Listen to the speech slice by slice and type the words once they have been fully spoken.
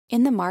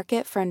In the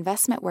market for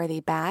investment-worthy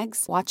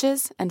bags,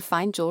 watches, and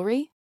fine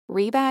jewelry,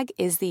 Rebag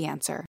is the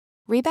answer.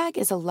 Rebag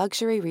is a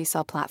luxury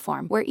resale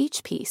platform where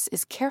each piece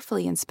is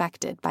carefully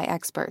inspected by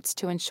experts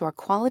to ensure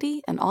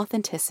quality and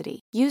authenticity.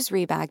 Use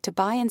Rebag to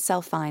buy and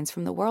sell finds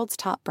from the world's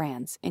top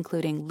brands,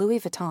 including Louis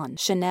Vuitton,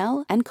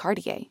 Chanel, and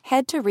Cartier.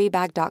 Head to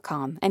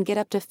Rebag.com and get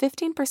up to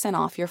 15%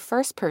 off your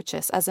first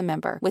purchase as a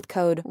member with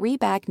code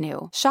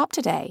REBAGNEW. Shop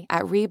today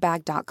at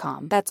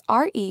Rebag.com. That's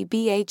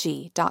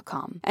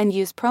REBAG.com. And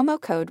use promo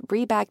code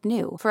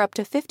REBAGNEW for up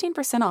to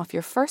 15% off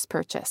your first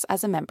purchase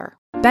as a member.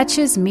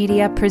 Betches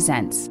Media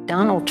presents.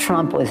 Donald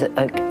Trump was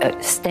a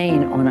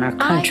stain on our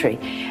country.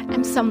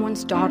 I'm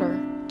someone's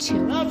daughter,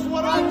 too. That's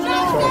what I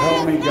know. So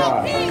help me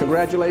God.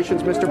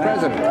 Congratulations, Mr.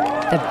 President.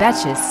 The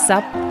Betches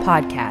Sup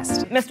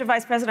Podcast. Mr.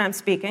 Vice President, I'm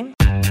speaking.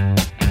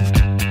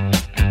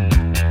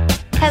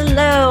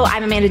 Hello,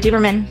 I'm Amanda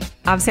Duberman.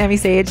 I'm Sammy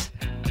Sage.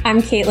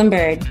 I'm Caitlin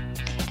Bird.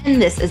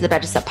 And this is the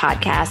Betches Up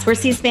Podcast, where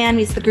C-SPAN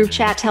meets the group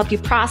chat to help you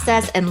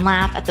process and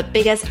laugh at the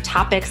biggest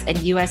topics in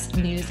U.S.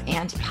 news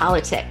and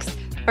politics.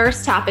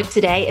 First topic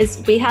today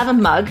is we have a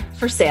mug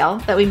for sale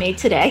that we made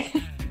today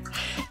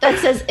that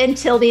says,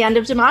 "Until the end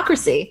of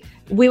democracy."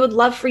 We would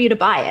love for you to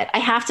buy it. I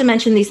have to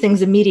mention these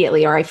things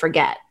immediately or I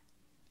forget.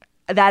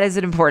 That is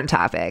an important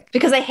topic.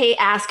 Because I hate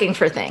asking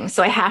for things,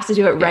 so I have to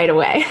do it right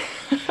away.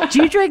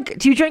 Do you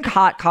drink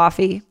hot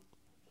coffee?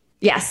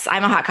 Yes,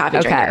 I'm a hot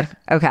coffee drinker.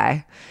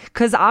 Okay.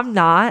 Because I'm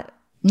not.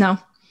 No.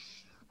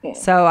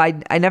 So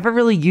I never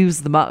really use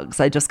the mugs.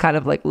 I just kind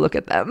of like look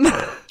at them.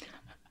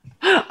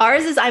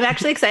 Ours is, I'm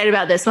actually excited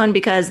about this one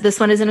because this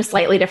one is in a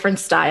slightly different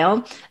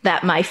style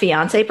that my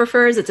fiance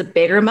prefers. It's a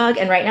bigger mug.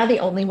 And right now, the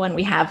only one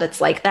we have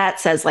that's like that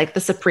says like the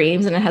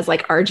Supremes, and it has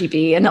like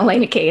RGB and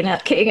Elena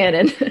Kagan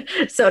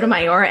and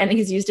Sotomayor. And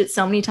he's used it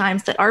so many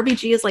times that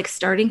RBG is like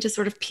starting to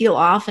sort of peel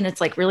off, and it's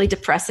like really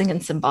depressing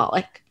and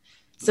symbolic.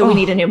 So we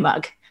need a new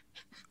mug.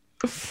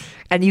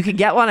 And you can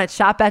get one at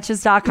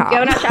shopbetches.com.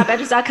 Go to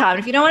shopbetches.com.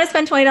 If you don't want to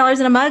spend $20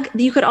 in a mug,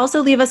 you could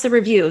also leave us a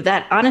review.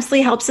 That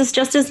honestly helps us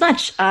just as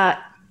much.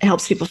 It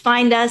helps people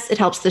find us. It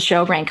helps the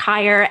show rank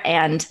higher.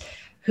 And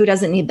who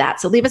doesn't need that?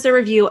 So leave us a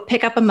review,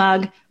 pick up a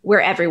mug.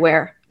 We're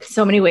everywhere.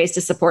 So many ways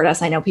to support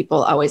us. I know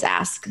people always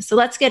ask. So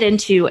let's get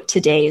into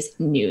today's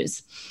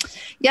news.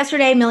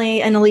 Yesterday,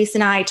 Millie and Elise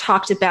and I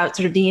talked about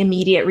sort of the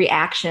immediate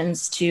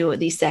reactions to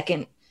the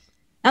second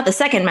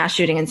mass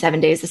shooting in 7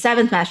 days, the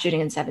seventh mass shooting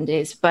in 7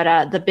 days,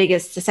 but the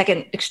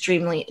second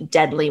extremely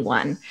deadly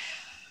one.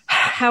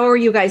 How are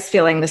you guys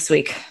feeling this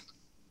week?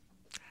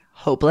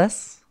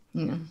 Hopeless.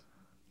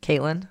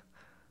 Caitlin?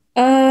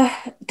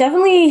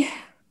 Definitely.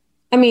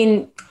 I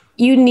mean,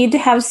 you need to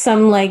have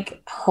some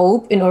like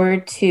hope in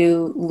order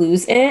to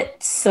lose it.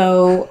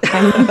 So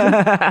I'm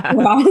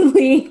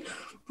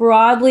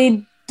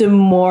broadly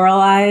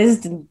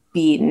demoralized and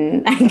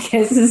beaten, I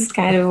guess is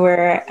kind of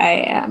where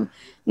I am.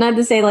 Not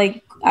to say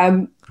like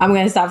I'm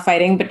going to stop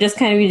fighting, but just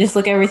kind of you just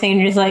look at everything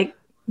and you're just like,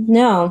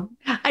 no.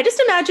 I just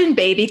imagine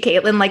baby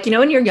Caitlin, like, you know,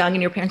 when you're young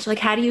and your parents are like,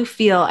 how do you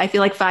feel? I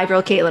feel like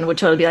 5-year-old Caitlin would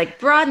totally be like,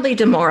 broadly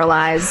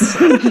demoralized.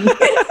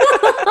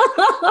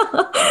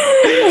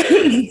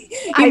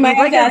 I might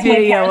like a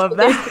video of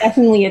that. There's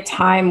definitely a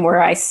time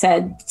where I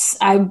said,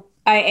 I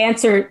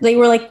answered, they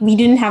were like, we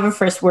didn't have a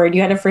first word.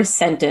 You had a first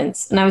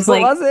sentence. And I was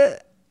like, what was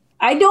it?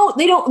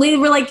 They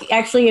were like,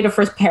 actually in a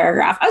first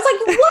paragraph. I was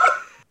like, what?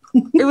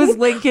 It was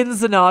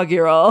Lincoln's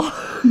inaugural.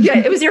 Yeah,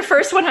 it was your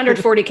first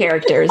 140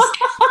 characters.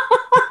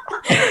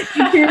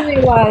 It really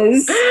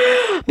was.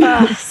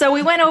 So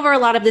we went over a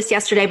lot of this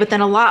yesterday, but then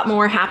a lot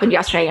more happened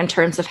yesterday in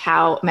terms of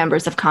how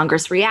members of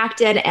Congress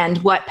reacted and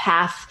what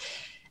path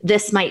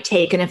this might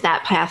take, and if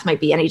that path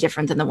might be any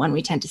different than the one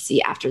we tend to see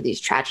after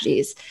these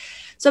tragedies.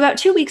 So about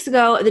 2 weeks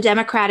ago, the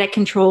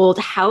Democratic-controlled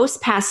House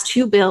passed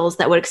two bills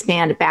that would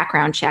expand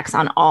background checks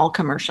on all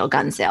commercial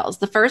gun sales.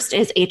 The first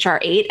is H.R.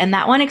 8, and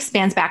that one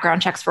expands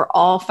background checks for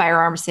all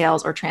firearm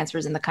sales or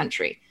transfers in the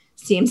country.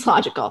 Seems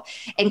logical,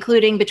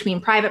 including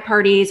between private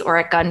parties or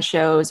at gun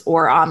shows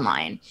or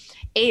online.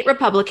 8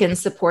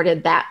 Republicans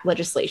supported that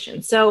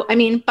legislation. So, I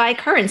mean, by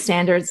current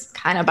standards,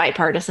 kind of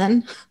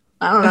bipartisan.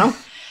 I don't know.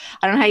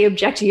 I don't know how you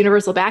object to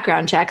universal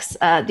background checks.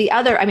 I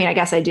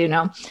guess I do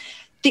know.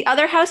 The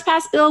other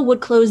House-passed bill would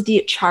close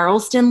the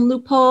Charleston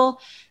loophole.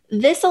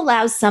 This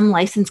allows some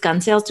licensed gun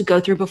sales to go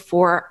through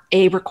before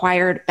a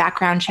required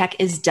background check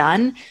is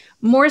done.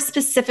 More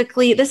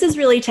specifically, this is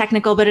really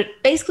technical, but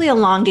it basically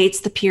elongates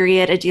the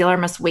period a dealer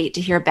must wait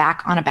to hear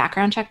back on a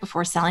background check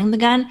before selling the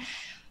gun.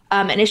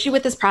 An issue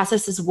with this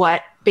process is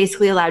what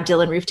basically allowed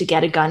Dylan Roof to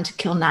get a gun to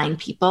kill 9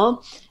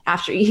 people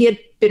after he had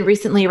been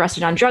recently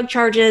arrested on drug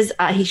charges.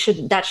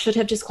 That should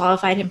have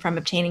disqualified him from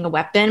obtaining a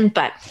weapon,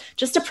 but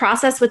just a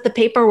process with the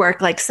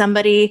paperwork, like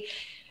somebody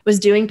was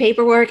doing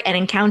paperwork and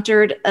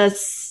encountered a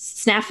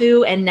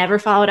snafu and never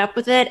followed up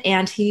with it,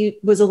 and he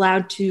was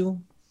allowed to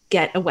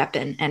get a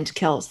weapon and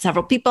kill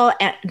several people,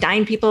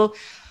 9 people.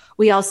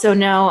 We also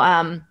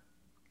know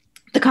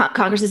the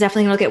Congress is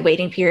definitely going to look at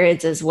waiting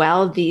periods as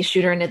well. The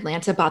shooter in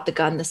Atlanta bought the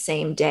gun the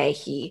same day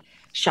he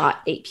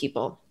shot 8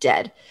 people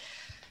dead.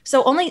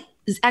 So only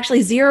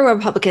actually 0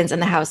 Republicans in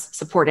the House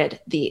supported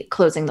the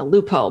closing the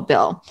loophole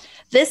bill.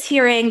 This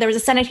hearing, there was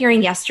a Senate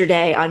hearing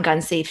yesterday on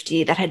gun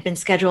safety that had been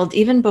scheduled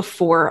even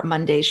before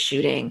Monday's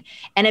shooting.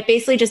 And it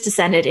basically just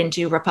descended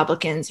into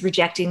Republicans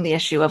rejecting the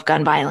issue of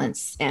gun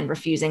violence and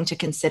refusing to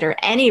consider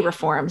any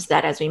reforms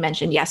that, as we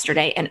mentioned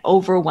yesterday, an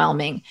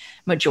overwhelming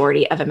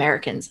majority of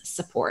Americans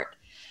support.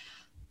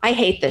 I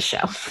hate this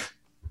show.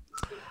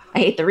 I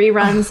hate the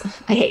reruns.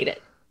 I hate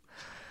it.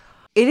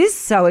 It is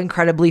so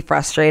incredibly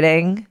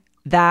frustrating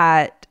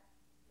that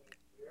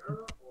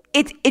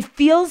it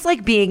feels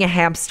like being a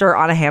hamster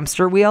on a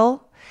hamster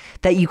wheel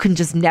that you can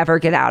just never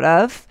get out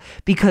of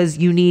because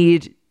you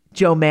need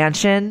Joe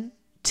Manchin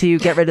to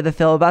get rid of the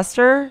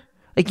filibuster.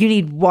 Like you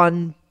need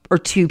 1 or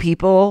 2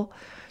 people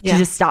to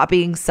just stop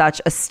being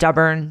such a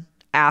stubborn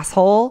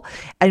asshole,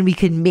 and we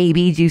can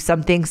maybe do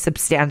something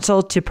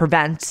substantial to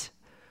prevent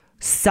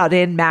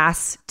sudden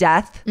mass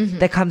death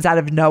that comes out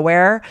of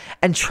nowhere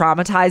and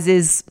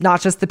traumatizes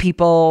not just the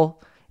people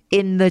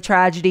in the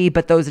tragedy,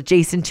 but those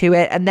adjacent to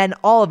it. And then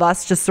all of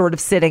us just sort of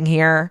sitting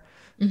here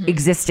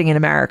existing in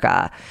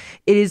America.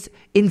 It is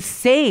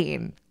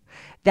insane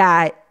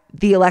that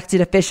the elected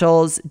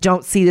officials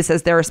don't see this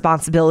as their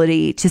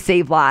responsibility to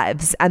save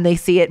lives. And they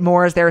see it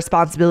more as their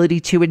responsibility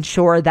to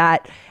ensure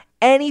that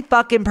any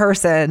fucking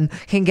person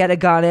can get a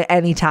gun at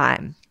any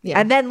time. Yeah.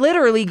 And then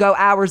literally go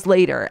hours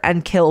later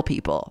and kill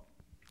people.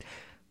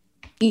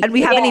 And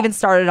we haven't even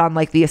started on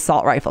like the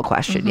assault rifle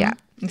question yet.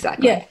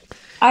 Exactly. Yeah.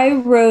 I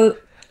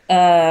wrote,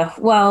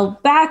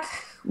 back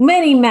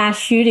many mass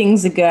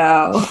shootings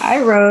ago,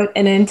 I wrote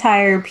an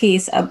entire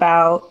piece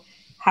about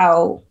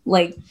how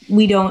like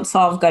we don't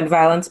solve gun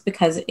violence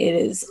because it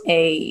is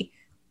a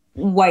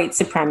white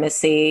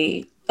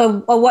supremacy,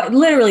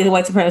 literally the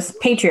white supremacist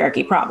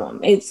patriarchy problem.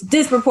 It's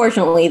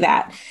disproportionately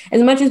that.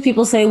 As much as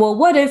people say, well,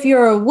 what if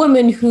you're a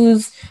woman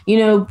who's,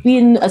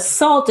 being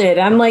assaulted?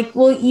 I'm like,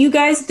 well, you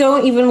guys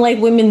don't even like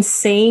women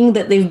saying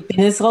that they've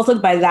been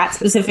assaulted by that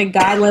specific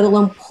guy, let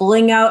alone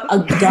pulling out a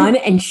gun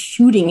and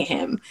shooting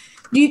him.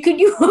 Could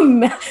you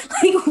imagine?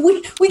 Like,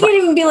 we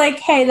can't even be like,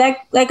 hey,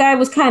 that guy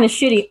was kind of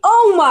shitty.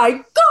 Oh my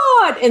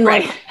God. And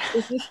like,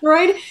 it's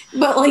destroyed.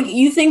 But like,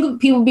 you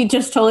think people would be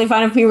just totally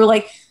fine if people were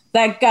like,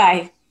 that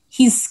guy,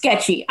 he's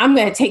sketchy. I'm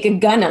going to take a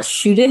gun and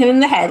shoot him in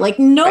the head. Like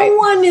no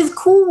one is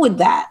cool with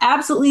that.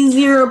 Absolutely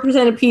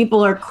 0% of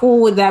people are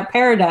cool with that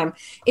paradigm.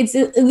 It's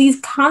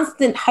these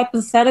constant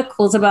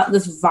hypotheticals about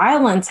this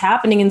violence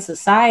happening in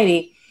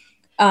society,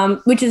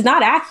 which is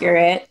not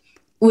accurate,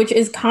 which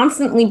is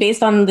constantly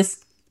based on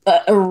this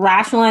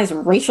irrationalized,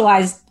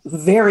 racialized,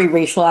 very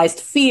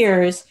racialized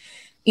fears.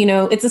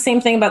 It's the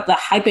same thing about the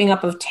hyping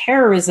up of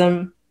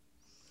terrorism.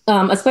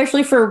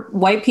 Especially for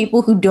white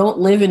people who don't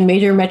live in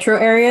major metro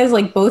areas,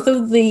 like both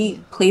of the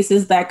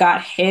places that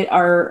got hit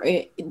are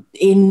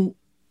in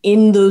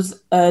those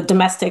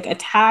domestic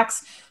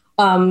attacks,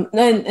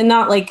 and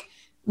not like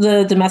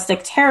the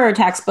domestic terror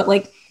attacks, but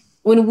like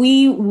when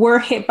we were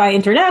hit by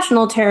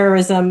international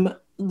terrorism,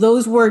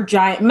 those were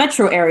giant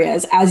metro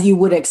areas, as you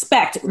would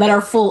expect, that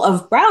are full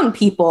of brown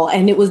people.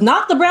 And it was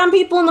not the brown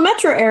people in the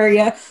metro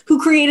area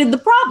who created the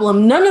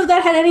problem. None of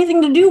that had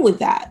anything to do with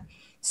that.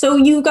 So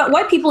you've got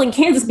white people in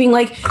Kansas being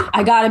like,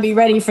 I got to be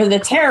ready for the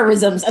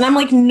terrorisms. And I'm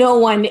like, no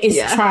one is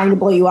trying to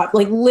blow you up.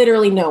 Like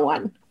literally no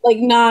one. Like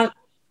not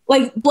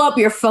like blow up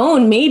your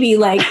phone, maybe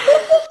like,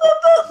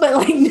 but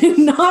like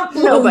not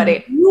blow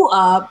you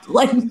up.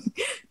 Like,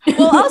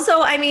 well,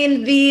 also, I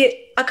mean,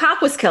 a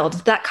cop was killed.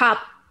 That cop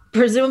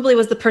presumably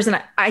was the person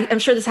I'm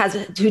sure this has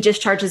who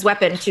discharged his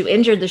weapon to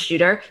injure the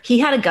shooter. He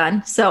had a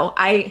gun. So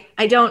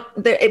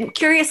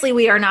curiously,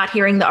 we are not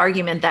hearing the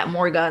argument that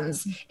more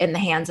guns in the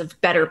hands of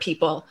better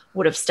people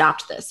would have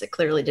stopped this. It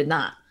clearly did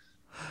not.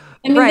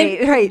 I mean,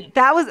 right.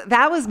 That was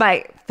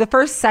the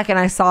first second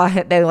I saw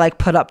it, they like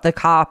put up the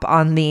cop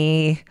on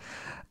the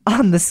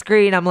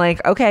screen. I'm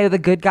like, okay, the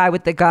good guy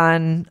with the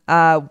gun.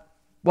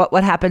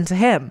 What happened to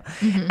him?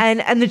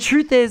 And the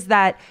truth is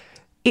that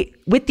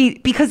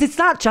because it's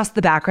not just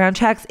the background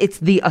checks, it's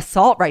the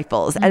assault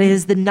rifles, and it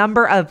is the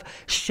number of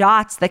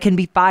shots that can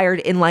be fired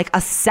in like a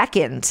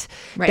second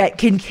that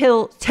can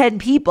kill 10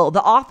 people.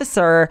 The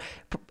officer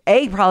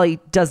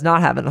probably does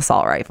not have an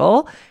assault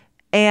rifle,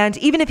 and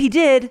even if he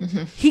did,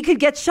 he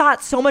could get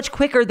shot so much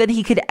quicker than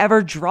he could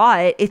ever draw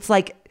it. It's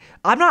like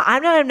I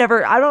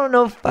don't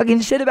know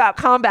fucking shit about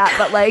combat,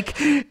 but like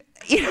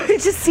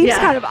it just seems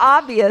kind of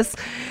obvious.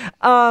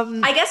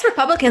 I guess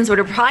Republicans would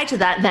reply to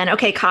that then,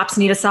 okay, cops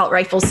need assault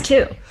rifles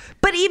too.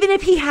 But even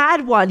if he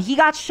had one, he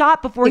got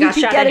shot before he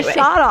could get a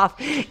shot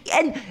off.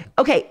 And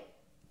okay,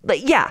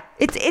 like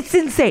it's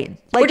insane.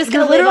 Like we're just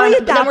gonna literally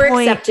at that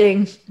point,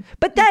 accepting.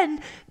 But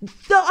then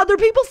the other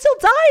people still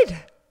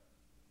died.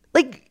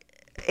 Like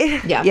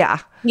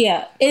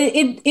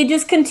it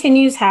just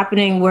continues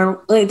happening where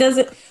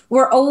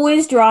we're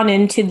always drawn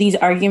into these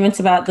arguments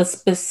about the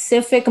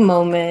specific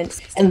moment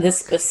and the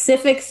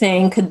specific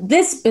thing. Could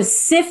this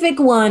specific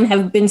one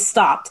have been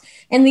stopped?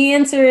 And the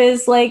answer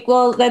is like,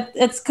 well,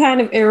 that's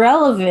kind of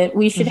irrelevant.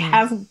 We should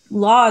have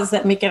laws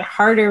that make it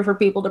harder for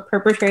people to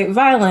perpetrate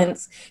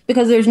violence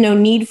because there's no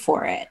need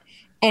for it.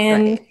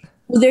 And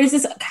there's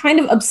this kind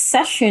of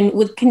obsession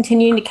with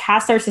continuing to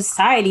cast our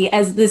society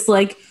as this,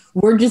 like,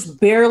 we're just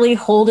barely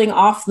holding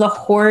off the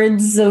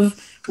hordes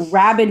of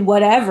rabid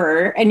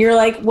whatever. And you're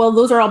like, well,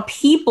 those are all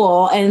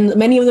people, and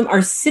many of them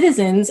are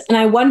citizens. And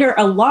I wonder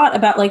a lot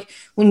about, like,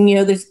 when, you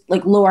know, there's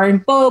like Lauren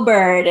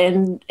Boebert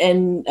and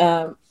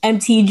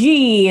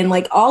MTG and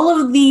like all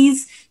of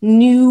these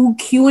new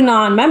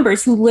QAnon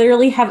members who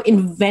literally have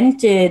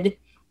invented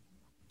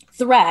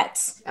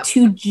threats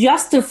to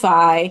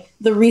justify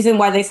the reason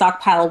why they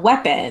stockpile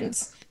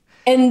weapons.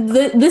 And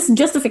this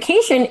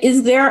justification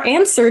is their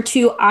answer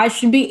to, I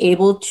should be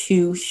able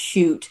to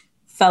shoot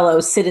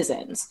fellow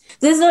citizens.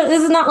 This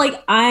is not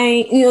like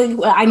I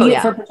need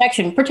it for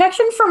protection.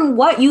 Protection from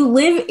what? You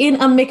live in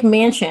a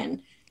McMansion.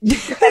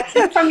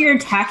 Protection from your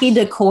tacky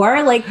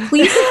decor? Like,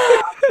 please.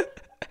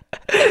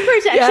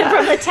 Protection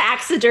from the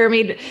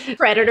taxidermied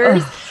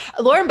predators.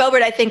 Lauren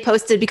Boebert, I think,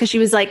 posted, because she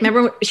was like,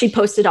 remember, she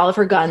posted all of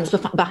her guns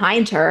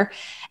behind her.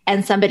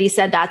 And somebody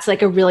said that's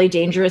like a really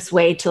dangerous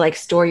way to like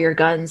store your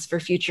guns for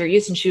future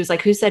use. And she was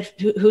like, who said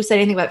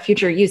anything about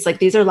future use? Like,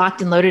 these are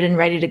locked and loaded and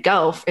ready to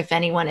go if I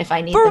need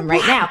them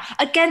right now.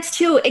 Against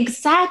who?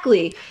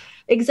 Exactly.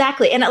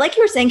 And like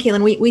you were saying,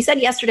 Kaylin, we said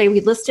yesterday,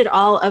 we listed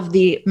all of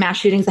the mass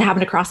shootings that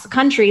happened across the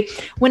country.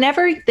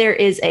 Whenever there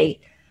is a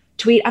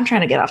tweet, I'm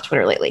trying to get off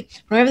Twitter lately.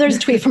 Whenever there's a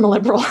tweet from a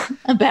liberal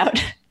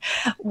about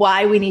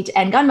why we need to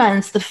end gun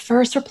violence, the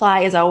first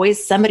reply is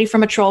always somebody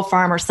from a troll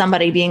farm or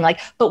somebody being like,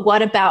 but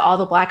what about all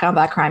the black on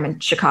black crime in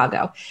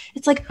Chicago?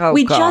 It's like,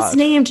 just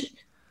named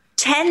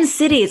 10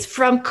 cities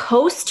from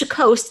coast to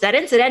coast that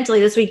incidentally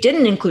this week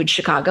didn't include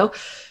Chicago,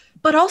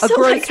 but also a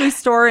grocery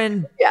store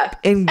in as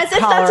Colorado. If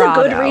that's a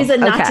good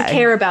reason not to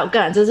care about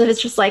guns. As if it's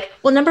just like,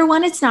 well, number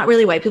one, it's not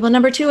really white people.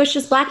 Number two, it's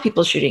just black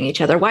people shooting each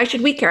other. Why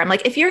should we care? I'm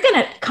like, if you're going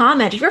to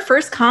comment, if your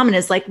first comment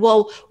is like,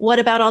 well, what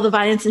about all the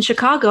violence in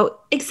Chicago?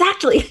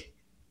 Exactly.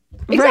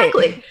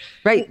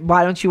 Right.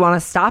 Why don't you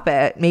want to stop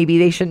it? Maybe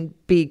they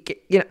shouldn't be,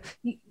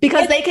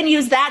 because they can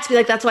use that to be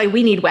like, that's why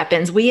we need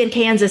weapons. We in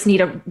Kansas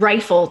need a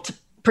rifle to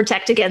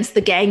protect against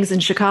the gangs in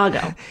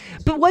Chicago.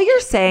 But what you're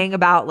saying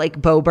about like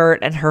Boebert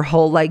and her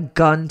whole like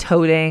gun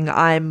toting,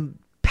 I'm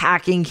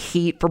packing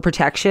heat for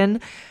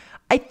protection,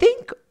 I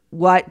think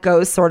what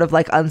goes sort of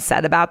like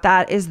unsaid about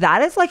that is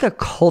like a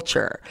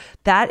culture.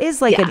 That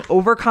is like an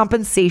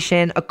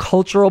overcompensation, a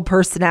cultural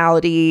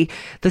personality,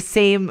 the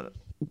same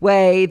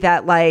way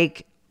that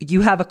like you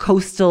have a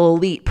coastal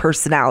elite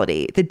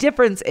personality. The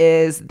difference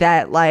is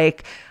that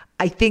like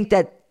I think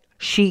that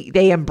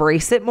they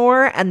embrace it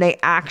more and they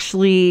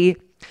actually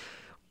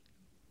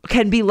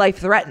can be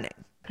life-threatening.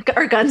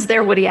 Are guns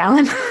there, Woody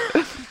Allen?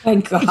 My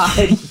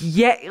God.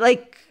 Yeah,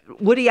 like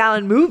Woody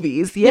Allen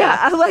movies.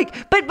 Yeah.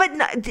 Like, but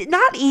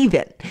not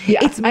even. Yeah,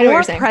 it's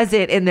more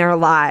present in their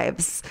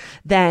lives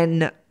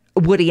than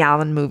Woody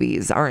Allen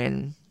movies are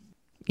in,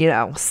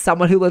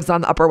 someone who lives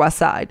on the Upper West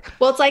Side.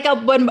 Well, it's like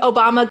when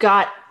Obama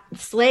got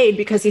slayed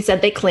because he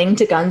said they cling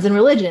to guns and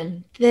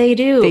religion. They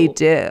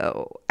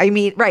do. I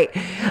mean, right.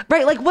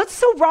 Like, what's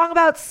so wrong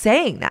about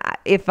saying that?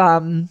 If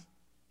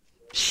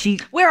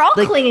we're all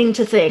clinging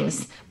to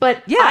things,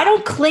 but I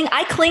don't cling.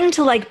 I cling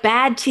to like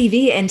bad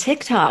TV and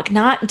TikTok,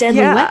 not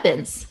deadly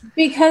weapons.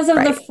 Because of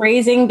the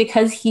phrasing,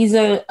 because he's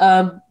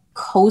a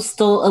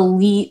coastal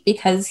elite,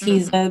 because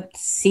he's a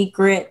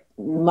secret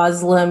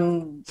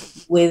Muslim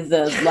with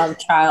a love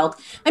child.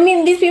 I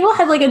mean, these people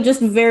have like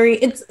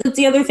it's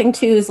the other thing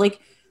too, is like,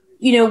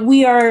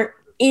 we are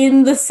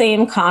in the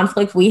same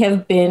conflict we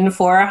have been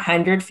for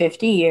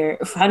 150 years,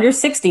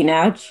 160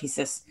 now.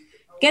 Jesus.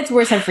 Gets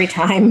worse every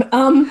time.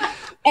 And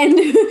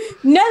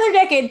another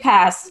decade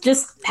passed,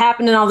 just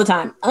happening all the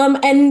time.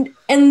 And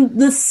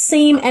the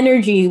same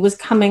energy was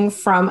coming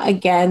from,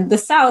 again, the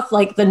South.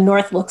 Like, the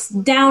North looks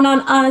down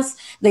on us.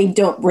 They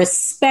don't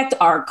respect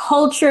our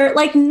culture.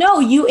 Like, no,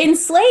 you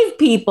enslave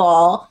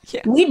people.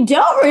 Yeah. We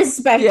don't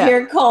respect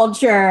your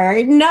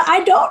culture. No,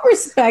 I don't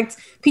respect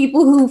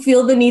people who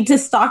feel the need to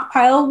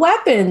stockpile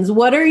weapons.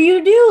 What are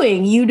you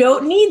doing? You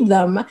don't need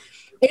them.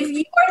 If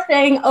you are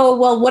saying, oh,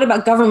 well, what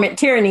about government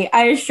tyranny?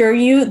 I assure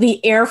you,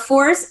 the Air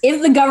Force,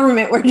 if the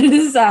government were to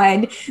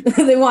decide that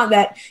they want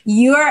that,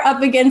 you are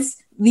up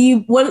against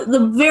the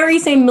very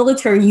same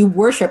military you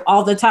worship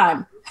all the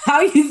time.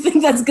 How you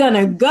think that's going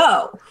to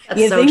go?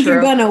 That's you so think true.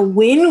 You're going to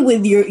win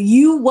with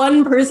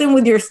one person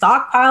with your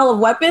stockpile of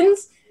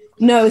weapons?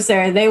 No,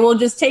 sir. They will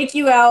just take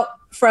you out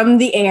from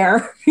the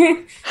air.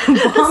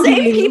 The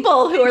same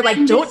people who are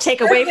like, don't take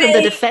away from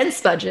the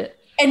defense budget.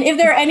 And if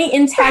there are any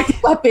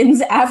intact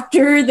weapons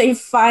after they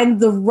find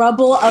the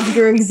rubble of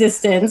your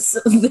existence,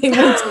 they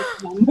will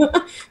take them.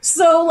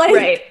 So,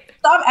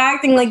 stop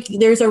acting like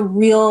there's a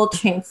real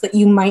chance that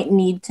you might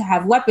need to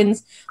have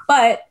weapons.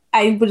 But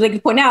I would like to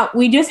point out,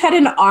 we just had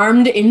an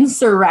armed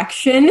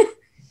insurrection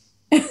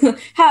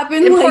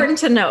happen. Important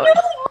to note.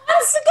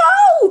 Months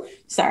ago.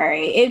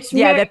 Sorry, it's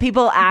that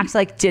people act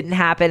like didn't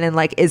happen and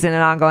like isn't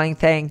an ongoing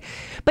thing.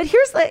 But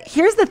here's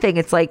the thing.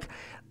 It's like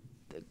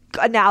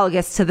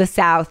analogous to the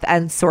South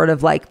and sort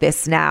of like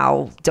this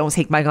now don't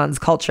take my guns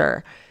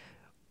culture.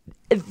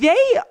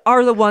 they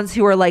are the ones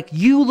who are like,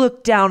 you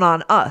look down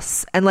on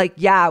us. And like,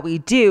 yeah, we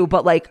do.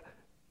 But like,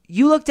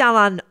 you look down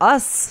on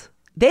us.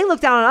 They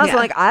look down on us. Yeah. And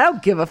like, I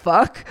don't give a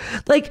fuck.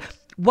 Like,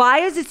 why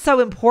is it so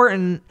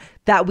important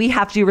that we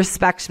have to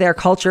respect their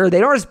culture? They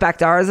don't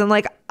respect ours. And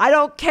like, I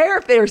don't care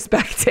if they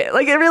respect it.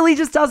 Like, it really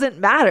just doesn't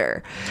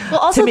matter. Well,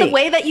 also the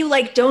way that you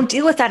like don't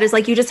deal with that is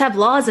like you just have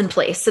laws in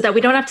place so that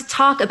we don't have to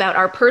talk about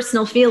our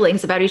personal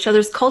feelings about each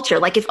other's culture.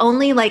 Like if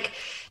only like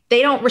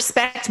they don't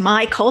respect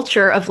my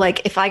culture of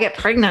like, if I get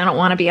pregnant, I don't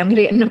want to be, I'm going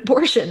to get an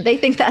abortion. They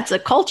think that's a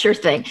culture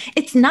thing.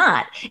 It's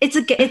not.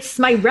 It's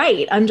my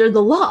right under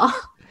the law.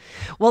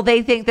 Well,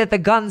 they think that the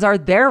guns are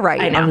their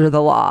right under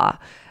the law.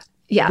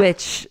 Yeah.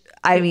 Which,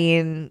 I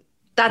mean,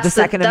 that's the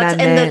Second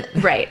Amendment.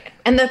 Right.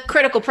 And the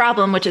critical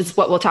problem, which is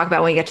what we'll talk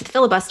about when we get to the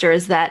filibuster,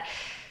 is that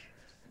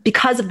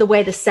because of the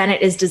way the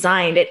Senate is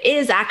designed, it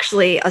is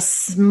actually a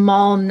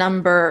small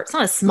number. It's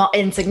not a small,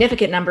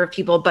 insignificant number of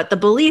people, but the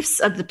beliefs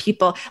of the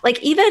people, like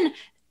even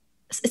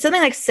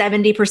something like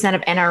 70%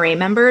 of NRA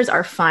members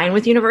are fine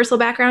with universal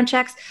background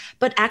checks,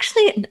 but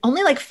actually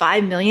only like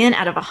 5 million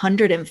out of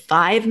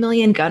 105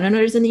 million gun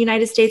owners in the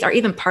United States are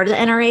even part of the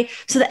NRA.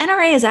 So the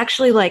NRA is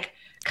actually like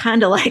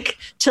kind of like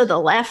to the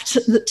left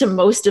to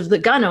most of the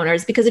gun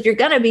owners, because if you're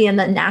going to be in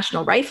the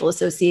National Rifle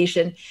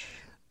Association,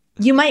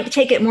 you might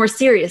take it more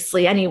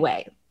seriously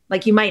anyway.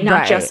 Like you might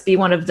not just be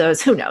one of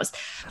those, who knows,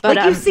 but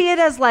like you see it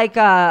as like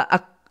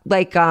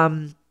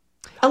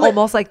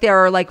almost like there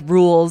are like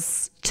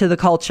rules to the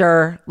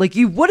culture. Like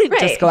you wouldn't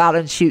just go out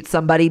and shoot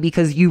somebody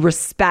because you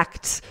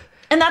respect.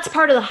 And that's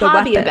part of the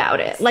hobby about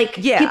it. Like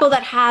people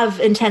that have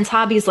intense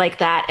hobbies like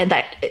that, and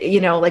that, you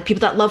know, like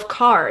people that love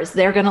cars,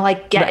 they're going to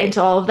like get into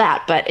all of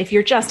that. But if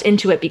you're just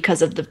into it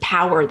because of the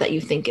power that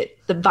you think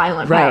the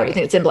violent power you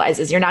think it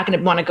symbolizes, you're not going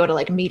to want to go to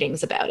like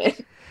meetings about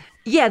it.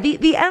 Yeah, the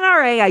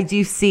NRA I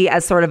do see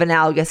as sort of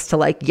analogous to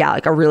like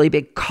a really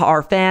big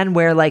car fan,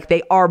 where like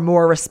they are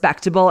more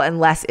respectable and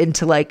less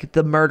into like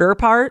the murder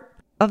part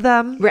of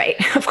them. Right,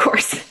 of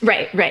course.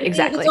 Right,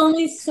 exactly. It's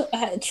only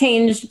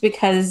changed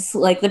because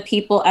like the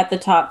people at the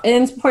top,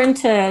 and it's important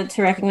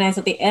to recognize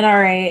that the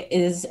NRA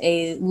is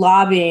a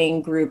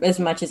lobbying group as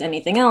much as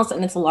anything else,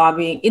 and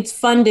it's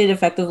funded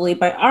effectively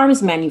by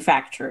arms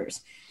manufacturers.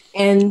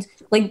 And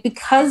like,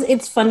 because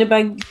it's funded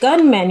by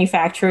gun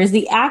manufacturers,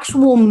 the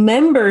actual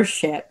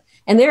membership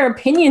and their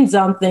opinions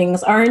on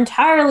things are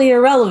entirely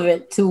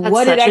irrelevant to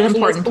what it actually is. That's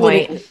such an important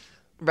point.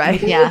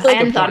 Right. Yeah, like I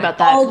hadn't thought about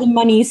that. All the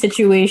money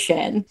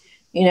situation.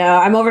 You know,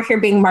 I'm over here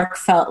being Mark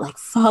Felt, like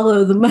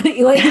follow the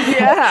money. Like,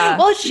 yeah.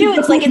 Well, it's true.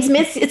 It's like it's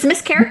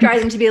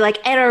mischaracterizing to be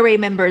like NRA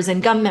members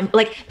and gun members.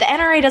 Like the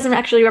NRA doesn't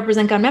actually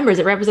represent gun members;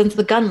 it represents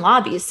the gun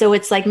lobbies. So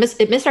it's like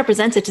it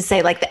misrepresents it to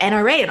say like the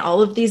NRA and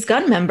all of these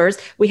gun members,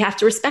 we have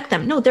to respect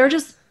them. No, they're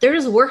just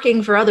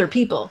working for other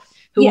people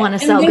who want to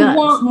sell guns. They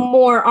want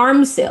more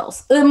arms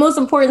sales. The most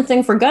important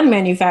thing for gun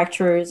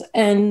manufacturers,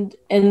 and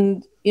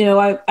you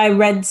know, I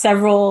read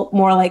several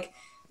more like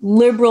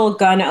liberal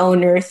gun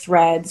owner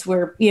threads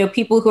where, you know,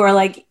 people who are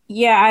like,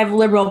 yeah, I have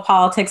liberal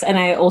politics and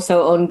I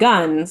also own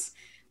guns,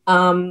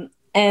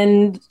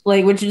 and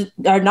like, which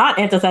are not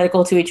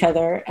antithetical to each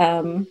other,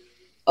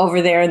 over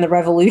there in the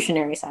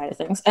revolutionary side of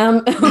things.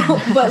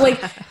 But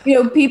like, you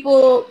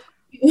know,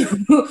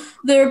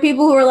 there are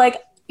people who are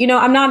like, you know,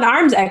 I'm not an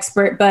arms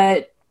expert,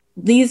 but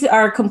these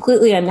are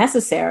completely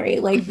unnecessary.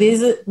 Like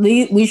these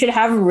we should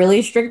have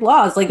really strict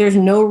laws. Like there's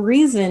no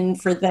reason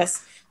for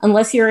this.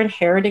 Unless you're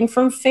inheriting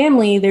from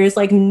family, there's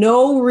like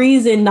no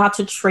reason not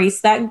to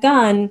trace that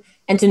gun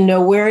and to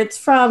know where it's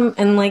from.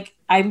 And like,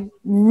 I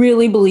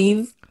really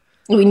believe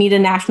we need a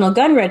national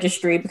gun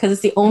registry, because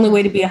it's the only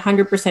way to be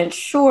 100%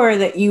 sure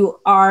that you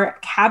are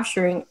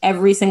capturing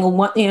every single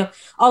one, you know,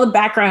 all the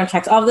background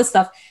checks, all this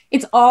stuff.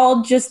 It's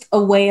all just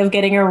a way of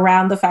getting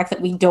around the fact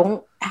that we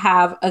don't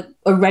have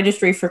a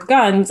registry for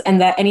guns, and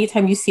that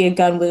anytime you see a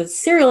gun with a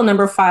serial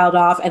number filed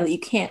off and that you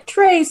can't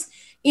trace,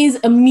 is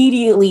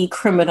immediately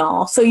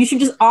criminal. So you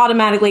should just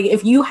automatically,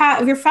 if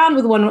you're found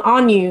with one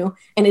on you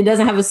and it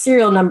doesn't have a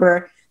serial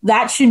number,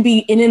 that should be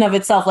in and of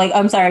itself like,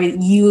 I'm sorry,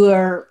 you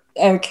are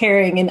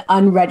carrying an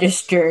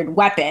unregistered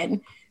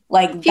weapon.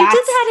 Like, if you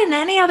did that in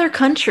any other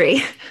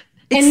country,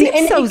 it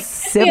seems so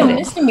simple. A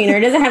misdemeanor.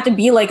 It doesn't have to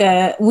be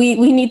like we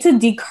need to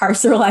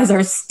decarceralize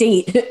our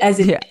state as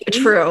it is.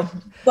 True.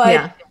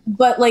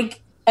 But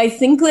like, I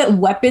think that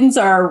weapons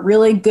are a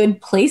really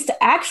good place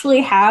to actually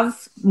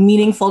have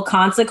meaningful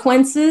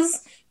consequences,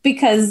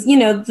 because, you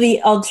know,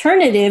 the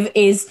alternative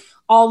is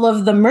all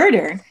of the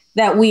murder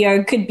that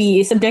we could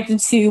be subjected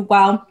to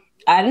while,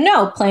 I don't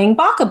know, playing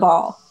bocce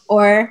ball,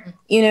 or,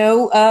 you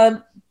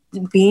know,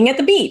 being at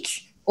the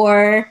beach,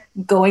 or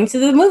going to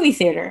the movie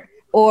theater,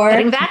 or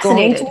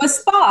going to a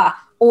spa,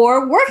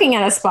 or working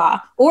at a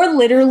spa, or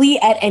literally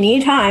at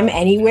any time,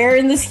 anywhere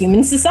in this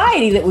human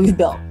society that we've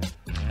built.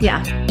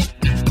 Yeah.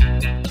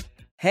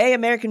 Hey,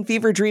 American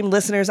Fever Dream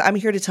listeners, I'm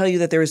here to tell you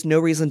that there is no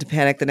reason to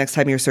panic the next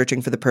time you're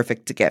searching for the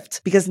perfect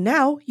gift, because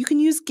now you can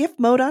use gift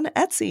mode on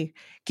Etsy.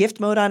 Gift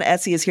mode on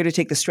Etsy is here to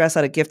take the stress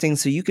out of gifting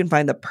so you can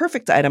find the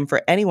perfect item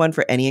for anyone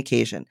for any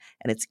occasion.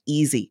 And it's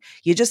easy.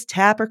 You just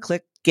tap or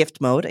click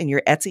Gift Mode in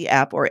your Etsy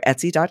app or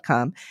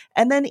Etsy.com,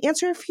 and then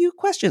answer a few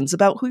questions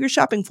about who you're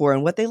shopping for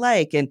and what they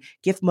like. And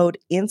Gift Mode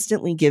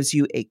instantly gives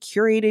you a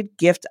curated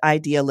gift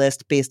idea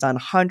list based on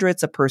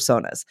hundreds of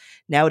personas.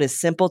 Now it is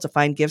simple to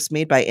find gifts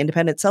made by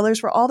independent sellers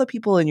for all the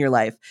people in your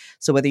life.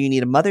 So whether you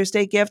need a Mother's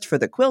Day gift for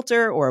the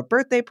quilter or a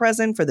birthday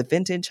present for the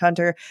vintage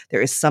hunter,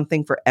 there is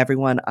something for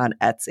everyone on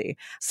Etsy.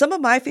 Some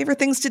of my favorite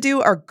things to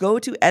do are go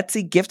to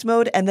Etsy Gift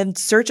Mode and then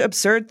search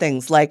absurd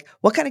things like,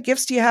 what kind of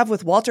gifts do you have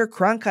with Walter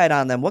Cronkite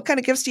on them? What kind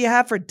of gifts do you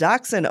have for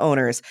dachshund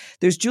owners?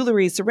 There's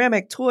jewelry,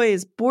 ceramic,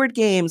 toys, board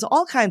games,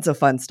 all kinds of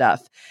fun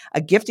stuff.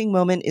 A gifting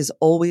moment is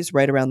always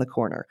right around the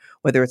corner,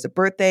 whether it's a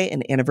birthday,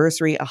 an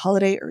anniversary, a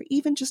holiday, or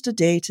even just a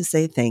day to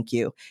say thank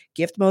you.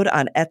 Gift Mode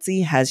on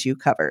Etsy has you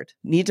covered.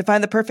 Need to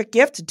find the perfect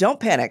gift? Don't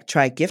panic.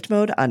 Try Gift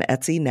Mode on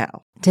Etsy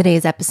now.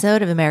 Today's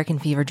episode of American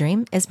Fever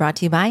Dream is brought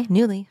to you by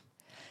Nuuly.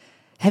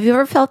 Have you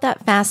ever felt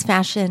that fast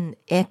fashion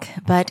ick,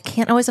 but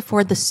can't always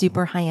afford the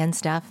super high-end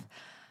stuff?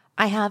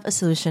 I have a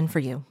solution for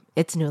you.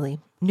 It's Nuuly.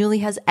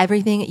 Nuuly has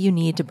everything you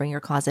need to bring your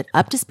closet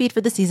up to speed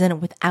for the season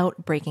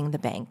without breaking the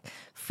bank.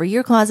 Free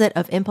your closet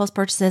of impulse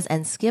purchases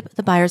and skip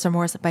the buyer's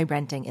remorse by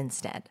renting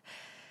instead.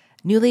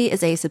 Nuuly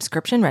is a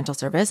subscription rental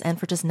service, and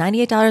for just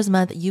 $98 a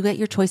month, you get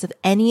your choice of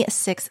any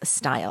 6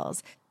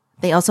 styles.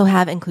 They also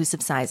have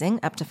inclusive sizing,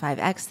 up to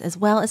 5X, as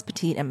well as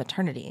petite and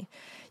maternity.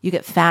 You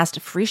get fast,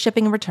 free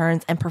shipping and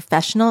returns, and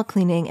professional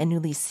cleaning and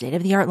Nuuly's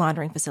state-of-the-art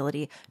laundering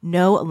facility.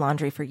 No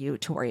laundry for you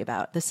to worry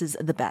about. This is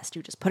the best.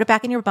 You just put it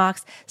back in your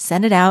box,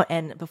 send it out,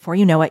 and before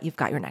you know it, you've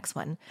got your next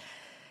one.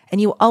 And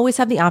you always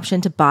have the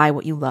option to buy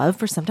what you love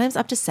for sometimes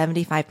up to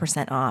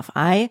 75% off.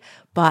 I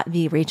bought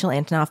the Rachel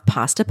Antonoff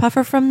pasta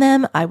puffer from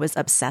them. I was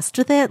obsessed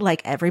with it,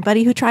 like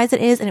everybody who tries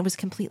it is, and it was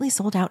completely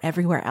sold out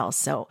everywhere else.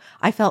 So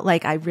I felt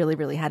like I really,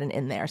 really had an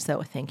in there.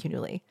 So thank you,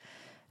 Nuuly.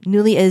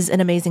 Nuuly is an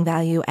amazing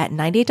value at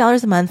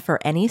 $98 a month for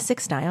any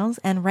 6 styles.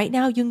 And right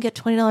now you can get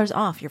 $20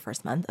 off your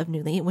first month of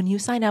Nuuly when you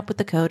sign up with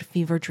the code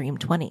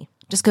FEVERDREAM20.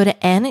 Just go to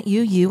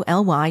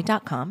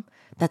NUULY.com.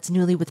 That's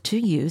Nuuly with 2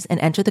 U's, and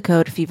enter the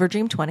code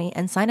FEVERDREAM20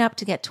 and sign up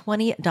to get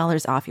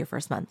 $20 off your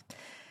first month.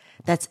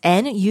 That's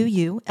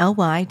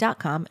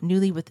NUULY.com,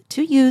 Nuuly with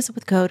 2 U's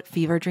with code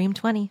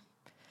FEVERDREAM20.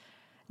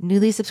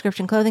 Nuuly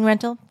subscription clothing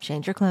rental.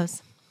 Change your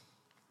clothes.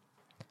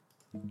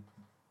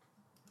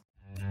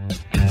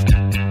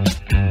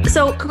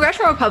 So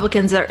congressional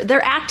Republicans,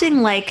 they're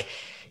acting like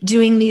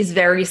doing these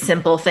very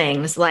simple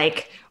things.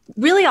 Like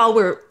really all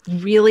we're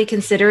really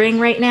considering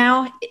right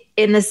now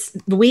in this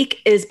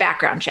week is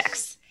background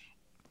checks.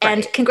 Right.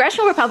 And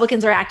congressional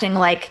Republicans are acting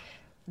like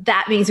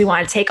that means we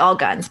want to take all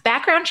guns.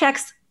 Background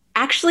checks,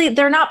 actually,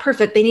 they're not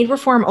perfect. They need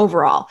reform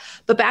overall.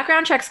 But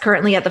background checks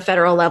currently at the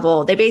federal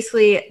level, they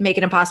basically make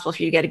it impossible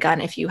for you to get a gun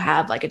if you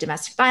have like a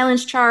domestic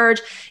violence charge,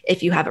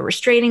 if you have a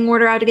restraining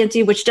order out against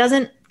you, which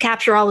doesn't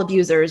capture all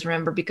abusers,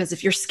 remember, because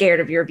if you're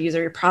scared of your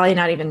abuser, you're probably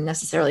not even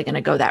necessarily going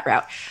to go that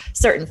route.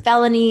 Certain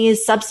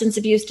felonies, substance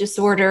abuse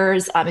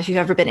disorders, if you've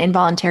ever been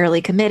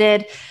involuntarily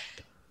committed.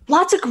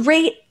 Lots of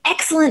great,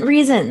 excellent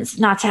reasons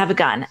not to have a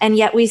gun. And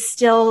yet we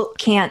still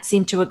can't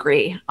seem to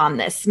agree on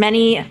this.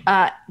 Many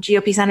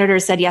GOP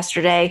senators said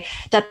yesterday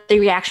that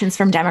the reactions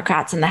from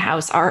Democrats in the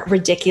House are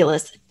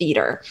ridiculous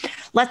theater.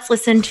 Let's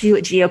listen to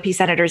GOP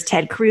Senators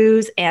Ted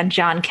Cruz and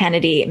John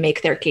Kennedy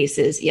make their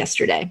cases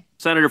yesterday.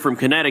 Senator from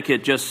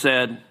Connecticut just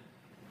said,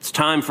 it's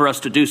time for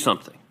us to do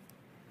something.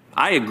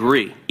 I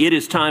agree. It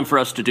is time for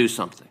us to do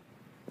something.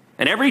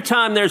 And every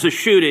time there's a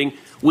shooting,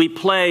 we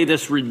play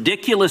this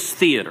ridiculous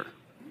theater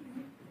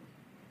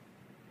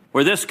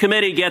where this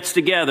committee gets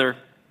together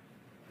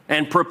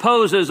and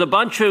proposes a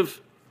bunch of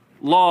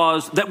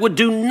laws that would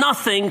do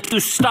nothing to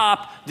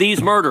stop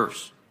these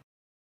murders.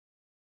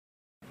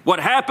 What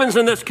happens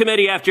in this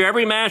committee after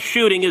every mass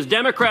shooting is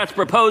Democrats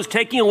propose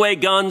taking away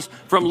guns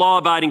from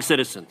law-abiding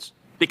citizens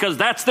because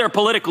that's their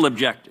political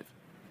objective.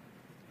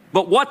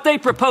 But what they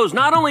propose,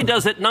 not only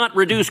does it not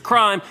reduce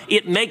crime,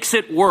 it makes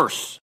it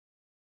worse.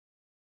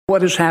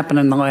 What has happened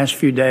in the last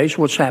few days,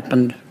 what's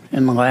happened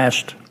in the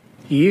last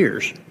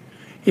years,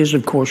 is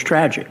of course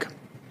tragic.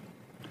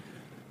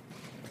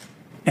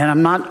 And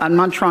I'm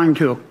not trying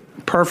to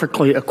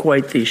perfectly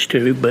equate these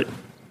two, but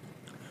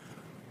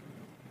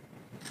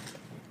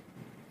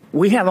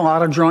we have a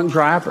lot of drunk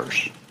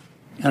drivers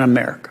in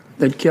America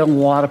that kill a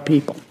lot of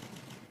people.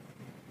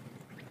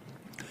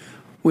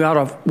 We ought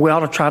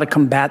to try to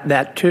combat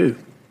that too.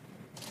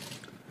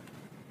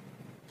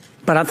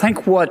 But I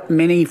think what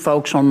many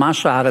folks on my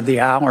side of the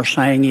aisle are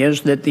saying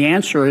is that the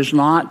answer is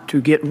not to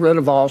get rid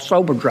of all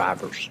sober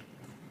drivers.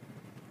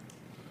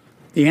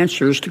 The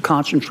answer is to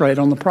concentrate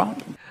on the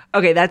problem.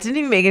 Okay, that didn't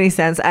even make any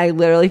sense. I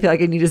literally feel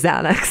like I need a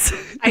Xanax.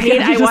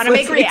 I want to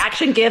make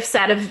reaction gifs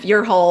out of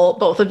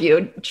both of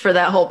you, for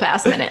that whole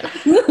past minute.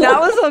 That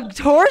was a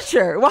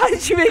torture. Why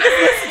did you make us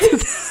listen to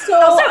this?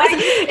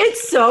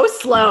 It's so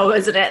slow,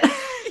 isn't it?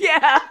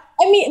 Yeah.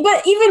 I mean,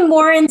 but even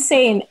more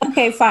insane.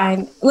 Okay,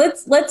 fine.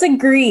 Let's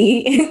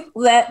agree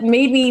that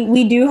maybe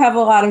we do have a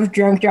lot of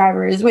drunk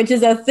drivers, which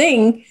is a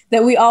thing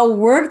that we all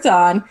worked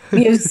on.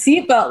 We have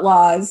seatbelt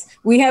laws.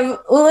 We have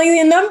like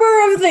a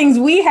number of things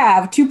we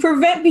have to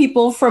prevent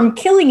people from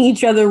killing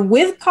each other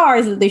with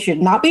cars that they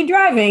should not be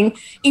driving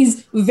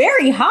is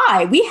very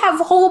high. We have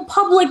whole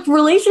public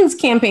relations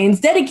campaigns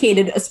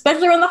dedicated,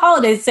 especially around the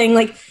holidays, saying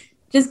like,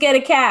 just get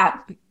a cab.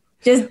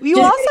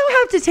 You also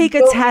have to take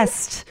a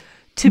test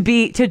to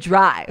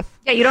drive.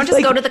 Yeah, you don't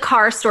just go to the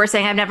car store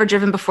saying, I've never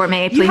driven before,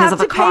 may I please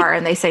have a car?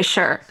 And they say,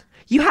 sure.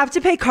 You have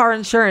to pay car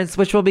insurance,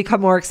 which will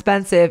become more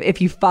expensive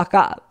if you fuck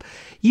up.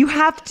 You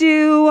have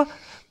to,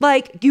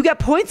 you get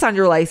points on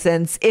your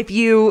license if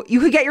you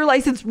could get your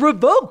license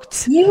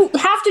revoked. You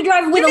have to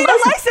drive with a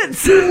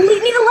license.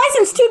 You need a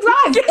license to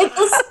drive. It's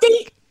a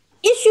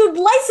state-issued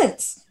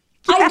license.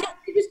 Yeah.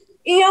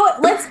 You know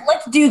what?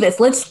 Let's do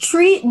this. Let's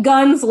treat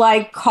guns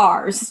like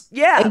cars.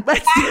 Yeah,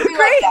 let's do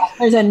great. Like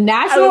there's a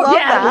national.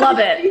 I love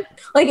it.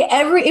 Like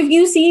if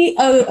you see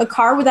a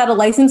car without a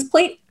license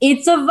plate,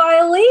 it's a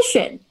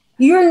violation.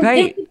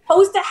 It's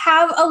supposed to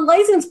have a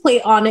license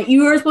plate on it.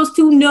 You are supposed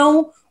to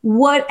know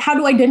how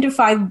to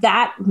identify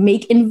that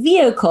make and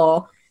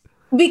vehicle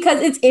because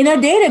it's in a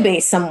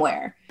database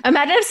somewhere.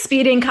 Imagine if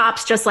speeding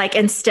cops just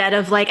instead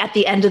of at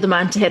the end of the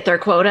month to hit their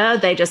quota,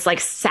 they just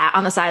sat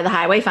on the side of the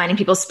highway finding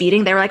people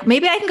speeding. They were like,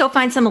 maybe I can go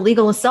find some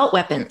illegal assault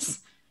weapons.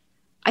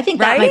 I think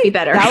that might be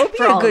better. That would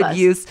be a good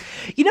use.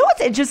 You know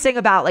what's interesting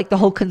about the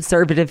whole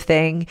conservative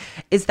thing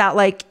is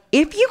that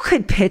if you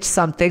could pitch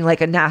something like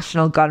a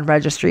national gun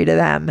registry to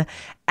them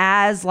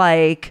as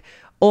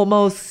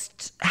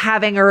almost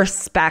having a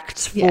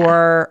respect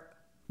for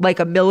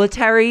a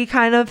military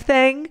kind of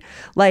thing,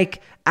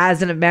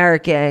 as an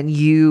American,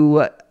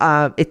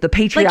 it's the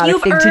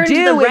patriotic thing to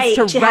do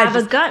is to have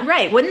a gun.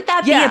 Right. Wouldn't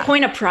that be a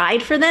point of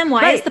pride for them?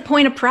 Why is the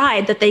point of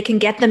pride that they can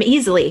get them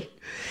easily?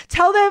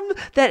 Tell them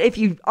that if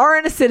you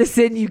aren't a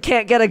citizen, you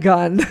can't get a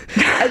gun.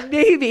 And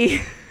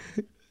maybe...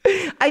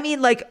 I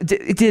mean,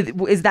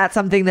 is that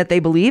something that they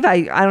believe?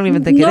 I don't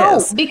even think it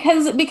is. No,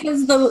 because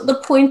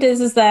the point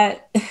is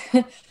that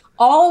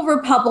all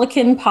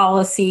Republican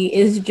policy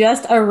is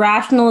just a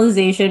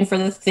rationalization for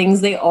the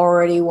things they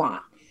already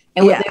want.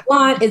 And what they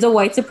want is a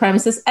white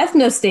supremacist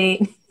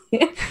ethno-state.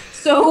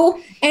 So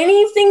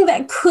anything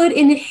that could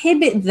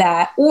inhibit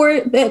that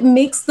or that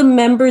makes the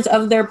members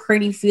of their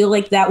party feel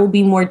like that will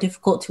be more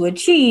difficult to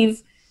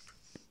achieve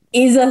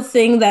is a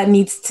thing that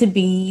needs to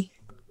be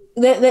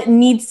that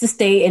needs to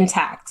stay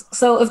intact.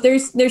 So if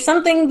there's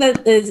something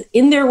that is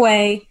in their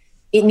way,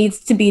 it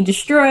needs to be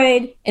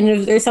destroyed. And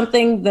if there's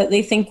something that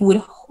they think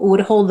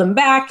would hold them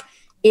back,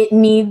 it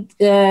needs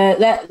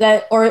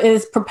that or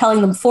is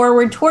propelling them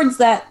forward towards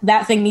that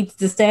thing needs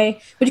to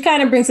stay, which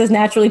kind of brings us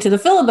naturally to the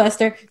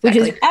filibuster, which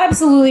is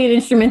absolutely an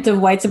instrument of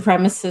white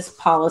supremacist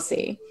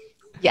policy.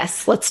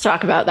 Yes, let's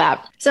talk about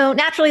that. So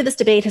naturally, this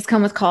debate has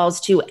come with calls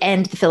to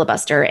end the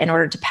filibuster in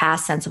order to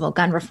pass sensible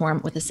gun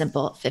reform with a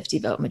simple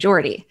 50-vote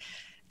majority.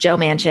 Joe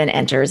Manchin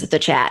enters the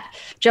chat.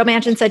 Joe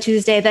Manchin said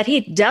Tuesday that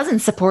he doesn't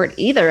support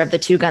either of the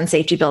two gun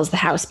safety bills the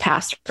House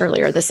passed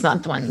earlier this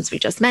month, ones we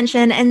just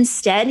mentioned.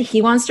 Instead, he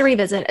wants to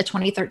revisit a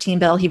 2013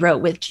 bill he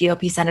wrote with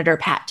GOP Senator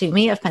Pat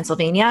Toomey of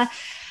Pennsylvania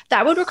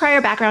that would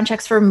require background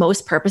checks for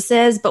most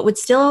purposes, but would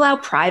still allow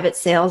private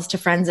sales to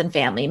friends and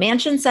family.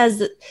 Manchin says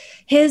that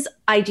his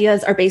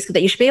ideas are basically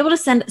that you should be able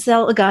to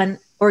sell a gun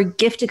or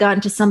gift a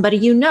gun to somebody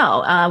you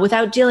know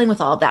without dealing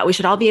with all of that. We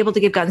should all be able to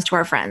give guns to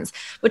our friends,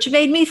 which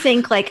made me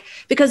think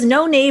because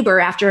no neighbor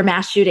after a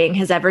mass shooting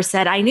has ever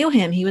said, I knew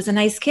him, he was a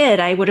nice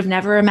kid, I would have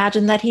never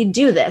imagined that he'd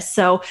do this.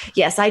 So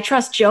yes, I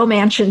trust Joe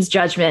Manchin's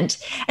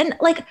judgment. And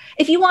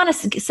if you want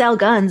to sell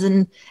guns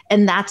and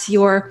that's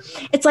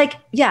it's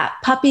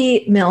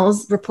puppy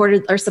mills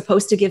are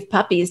supposed to give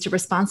puppies to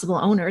responsible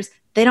owners.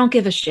 They don't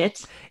give a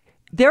shit.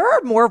 There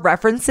are more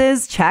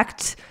references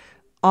checked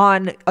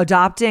on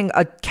adopting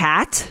a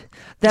cat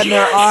than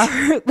there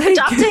are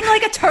adopting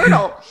a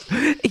turtle.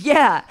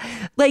 Yeah.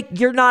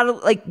 You're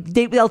not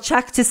they'll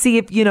check to see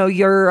if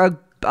you're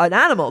an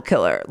animal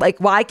killer.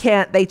 Why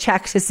can't they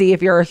check to see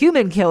if you're a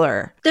human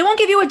killer? They won't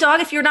give you a dog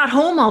if you're not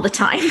home all the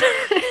time.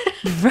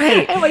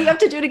 Right. And what you have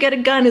to do to get a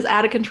gun is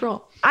out of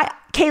control.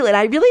 Caitlin,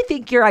 I really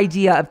think your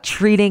idea of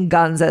treating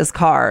guns as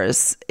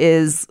cars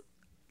is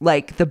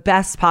the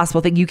best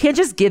possible thing. You can't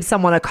just give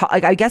someone a car.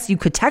 I guess you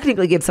could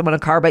technically give someone a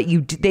car, but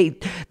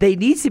they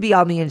need to be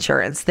on the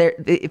insurance.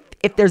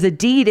 If there's a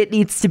deed, it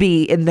needs to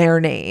be in their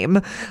name.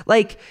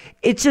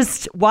 It's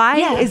just why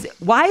is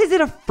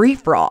it a free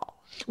for all?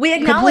 We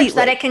acknowledge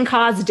that it can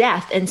cause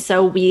death, and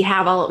so we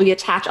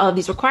attach all of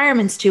these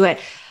requirements to it,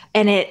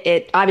 and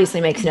it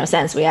obviously makes no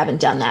sense. We haven't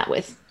done that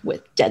with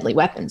deadly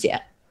weapons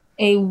yet.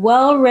 A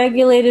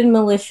well-regulated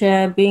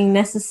militia being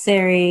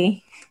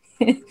necessary.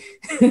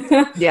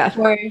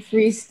 For a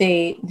free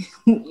state.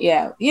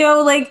 Yeah.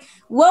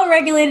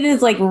 Well-regulated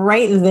is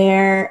right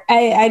there.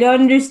 I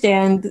don't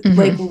understand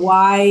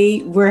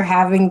why we're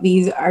having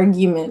these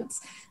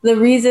arguments. the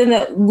reason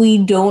that we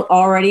don't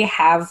already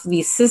have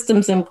these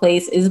systems in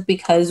place is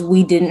because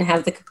we didn't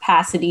have the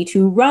capacity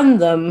to run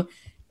them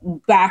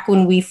back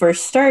when we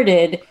first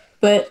started.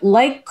 But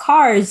like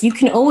cars, you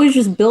can always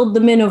just build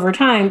them in over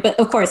time. But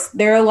of course,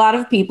 there are a lot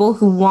of people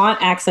who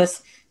want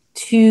access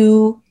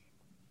to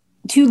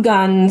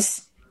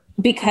guns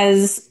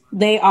because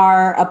they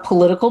are a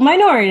political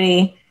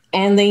minority,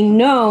 and they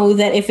know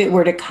that if it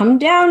were to come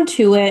down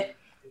to it,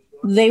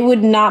 they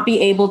would not be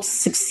able to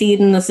succeed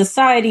in the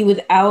society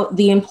without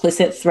the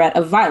implicit threat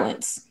of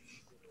violence.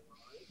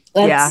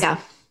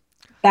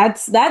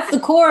 That's the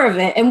core of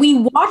it. And we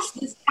watched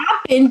this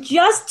happen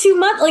just too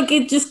much. Like,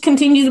 it just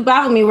continues to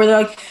baffle me where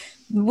they're like,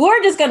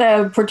 we're just going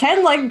to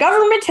pretend like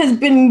government has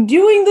been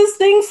doing this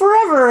thing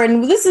forever.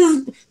 And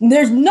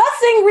there's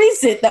nothing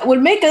recent that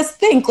would make us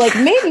think like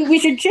maybe we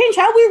should change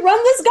how we run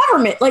this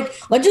government. Like,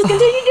 let's just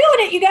continue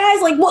doing it, you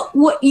guys. Like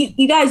what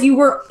you guys, you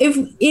were, if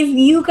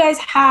you guys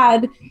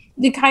had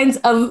the kinds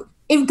of,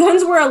 if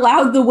guns were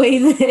allowed the way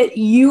that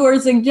you are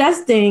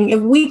suggesting, if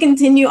we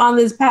continue on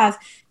this path,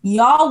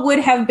 y'all would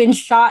have been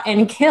shot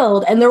and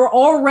killed. And there were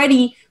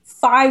already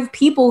 5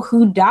 people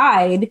who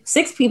died,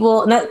 6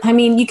 people. I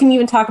mean, you can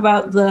even talk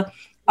about the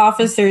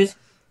officers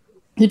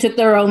who took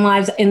their own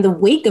lives in the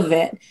wake of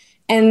it.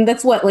 And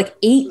that's what, like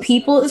 8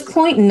 people at this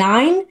point,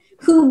 9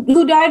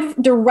 who died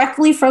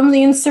directly from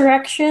the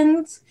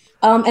insurrections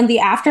and the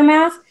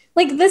aftermath.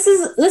 Like, this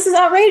is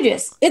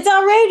outrageous. It's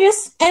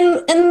outrageous.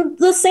 And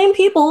the same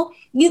people,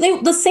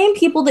 the same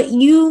people that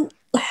you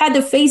had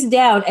to face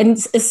down and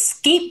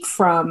escape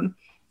from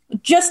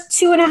just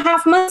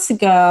 2.5 months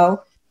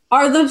ago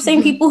are the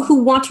same people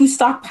who want to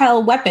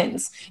stockpile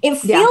weapons. It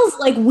feels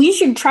like we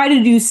should try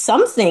to do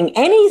something,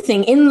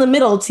 anything in the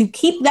middle to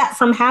keep that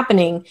from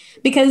happening,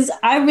 because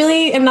I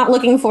really am not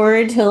looking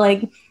forward to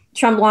like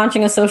Trump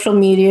launching a social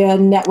media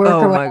network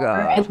or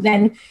whatever, and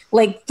then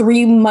like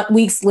 3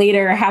 weeks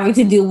later having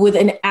to deal with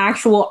an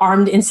actual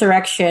armed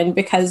insurrection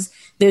because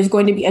there's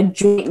going to be a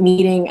joint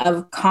meeting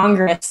of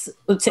Congress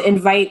to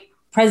invite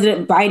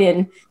President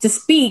Biden to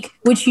speak,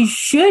 which he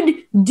should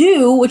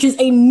do, which is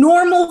a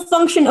normal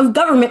function of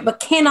government,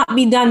 but cannot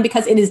be done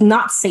because it is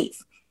not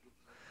safe.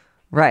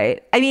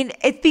 Right. I mean,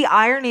 it's the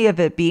irony of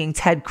it being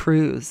Ted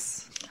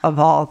Cruz, of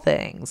all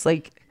things.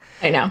 Like,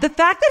 I know. The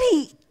fact that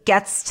he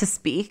gets to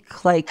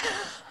speak, like,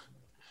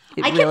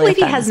 I can't believe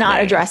he has not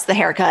addressed the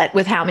haircut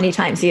with how many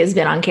times he has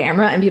been on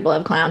camera and people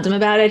have clowned him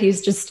about it. He's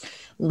just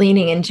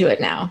leaning into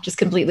it now, just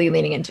completely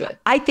leaning into it.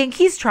 I think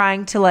he's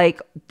trying to like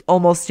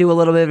almost do a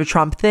little bit of a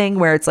Trump thing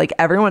where it's like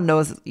everyone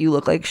knows you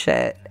look like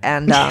shit,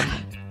 and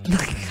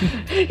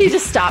he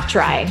just stopped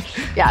trying.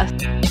 Yeah.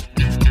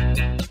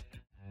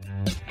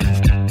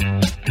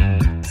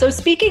 So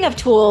speaking of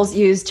tools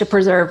used to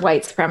preserve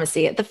white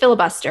supremacy, the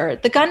filibuster,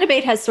 the gun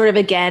debate has sort of,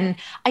 again,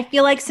 I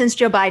feel like since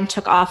Joe Biden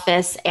took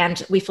office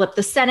and we flipped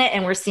the Senate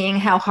and we're seeing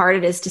how hard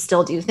it is to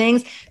still do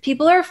things,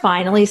 people are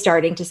finally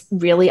starting to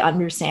really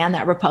understand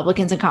that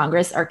Republicans in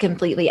Congress are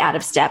completely out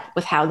of step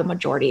with how the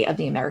majority of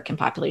the American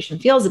population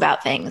feels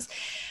about things.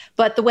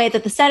 But the way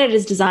that the Senate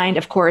is designed,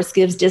 of course,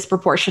 gives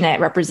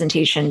disproportionate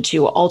representation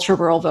to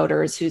ultra-rural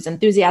voters whose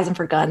enthusiasm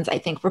for guns, I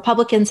think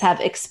Republicans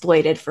have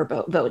exploited for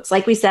votes.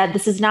 Like we said,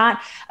 this is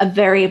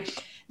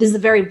a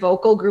very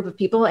vocal group of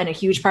people and a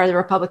huge part of the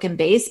Republican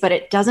base, but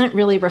it doesn't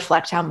really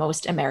reflect how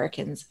most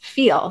Americans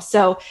feel.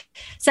 So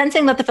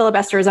sensing that the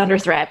filibuster is under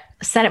threat,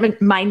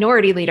 Senate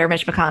Minority Leader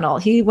Mitch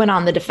McConnell, he went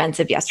on the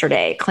defensive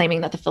yesterday,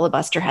 claiming that the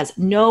filibuster has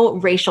no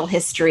racial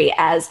history.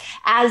 As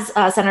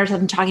senators have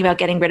been talking about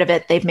getting rid of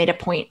it, they've made a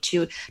point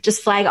to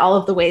just flag all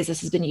of the ways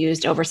this has been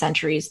used over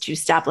centuries to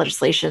stop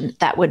legislation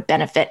that would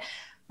benefit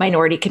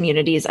minority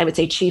communities, I would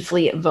say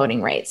chiefly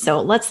voting rights.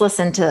 So let's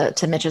listen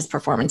to Mitch's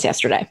performance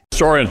yesterday.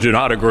 Historians do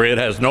not agree. It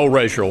has no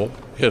racial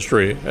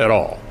history at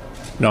all.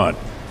 None.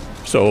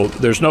 So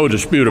there's no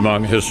dispute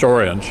among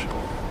historians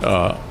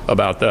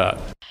about that.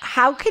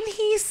 How can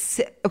he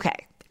say,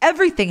 okay,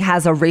 everything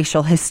has a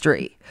racial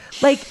history.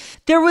 Like,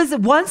 there was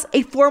once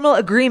a formal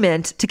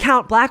agreement to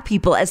count Black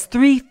people as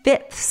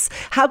 3/5.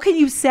 How can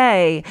you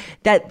say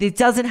that it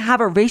doesn't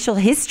have a racial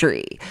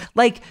history?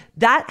 Like,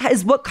 that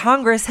is what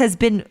Congress has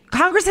been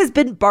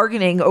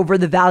bargaining over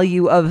the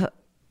value of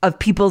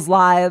people's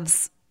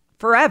lives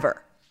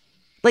forever.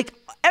 Like,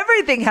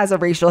 everything has a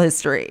racial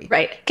history.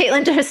 Right.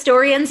 Caitlin, do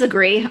historians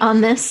agree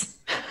on this?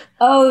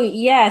 Oh,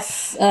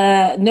 yes.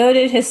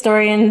 Noted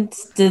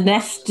historians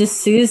Dinesh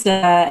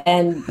D'Souza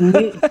and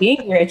Newt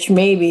Gingrich,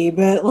 maybe,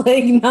 but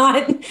like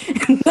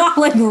not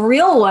like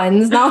real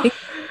ones, not like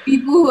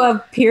people who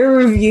have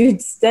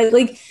peer-reviewed studies.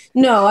 Like,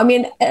 no, I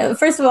mean,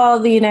 first of all,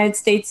 the United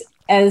States,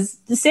 as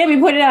Sammy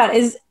pointed out,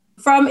 is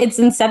from its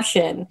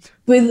inception,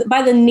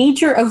 by the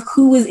nature of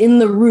who was in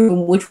the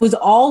room, which was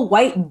all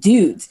white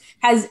dudes,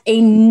 has a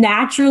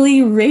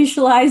naturally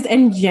racialized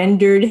and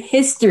gendered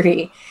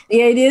history.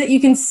 The idea that you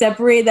can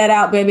separate that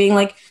out by being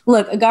like,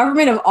 look, a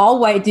government of all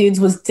white dudes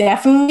was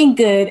definitely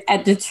good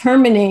at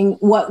determining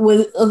what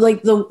was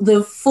like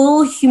the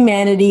full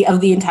humanity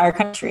of the entire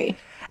country.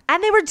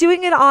 And they were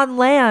doing it on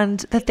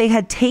land that they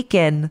had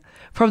taken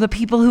from the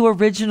people who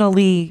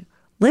originally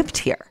lived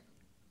here.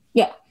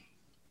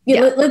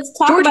 Yeah. Let's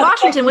talk George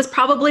Washington was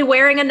probably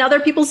wearing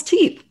another people's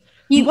teeth.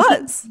 He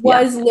was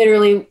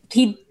literally,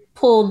 he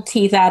pulled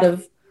teeth out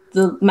of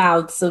the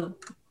mouths of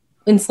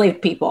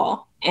enslaved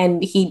people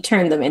and he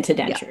turned them into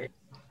dentures.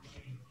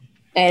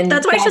 And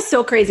that's why it's just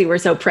so crazy. We're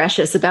so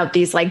precious about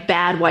these like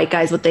bad white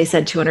guys, what they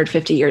said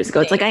 250 years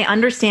ago. It's like, I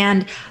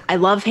understand. I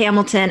love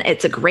Hamilton.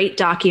 It's a great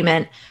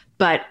document,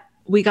 but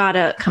we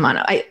gotta, come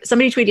on.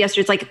 Somebody tweeted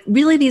yesterday, it's like,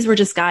 really, these were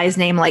just guys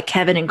named like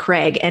Kevin and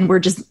Craig, and we're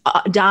just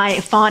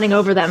fawning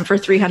over them for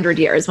 300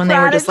 years when they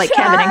were just like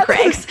Chad. Kevin and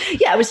Craig's.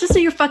 Yeah, it was just so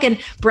you're fucking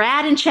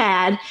Brad and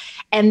Chad,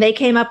 and they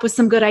came up with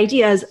some good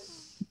ideas.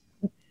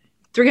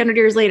 300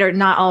 years later,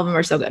 not all of them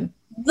are so good.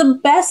 The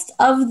best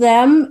of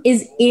them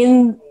is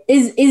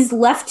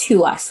left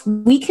to us.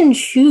 We can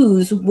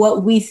choose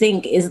what we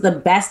think is the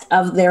best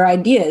of their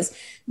ideas.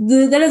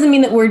 That doesn't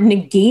mean that we're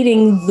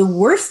negating the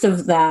worst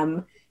of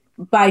them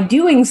by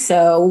doing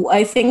so.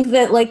 I think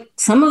that like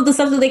some of the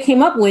stuff that they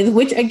came up with,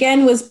 which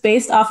again was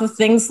based off of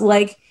things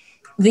like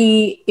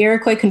the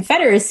Iroquois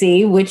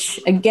Confederacy, which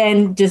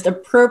again, just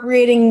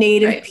appropriating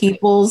Native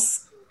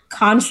people's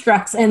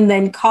constructs and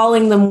then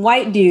calling them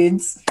white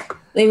dudes.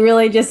 They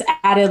really just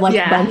added like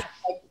a bunch of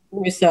like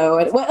Rousseau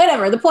and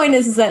whatever. The point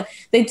is that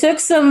they took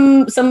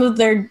some of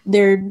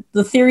the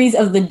theories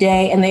of the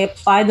day and they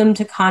applied them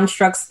to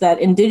constructs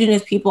that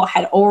indigenous people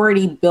had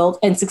already built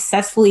and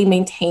successfully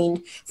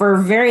maintained for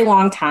a very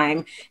long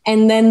time.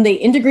 And then they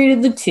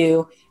integrated the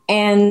two,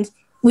 and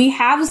we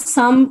have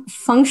some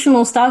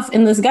functional stuff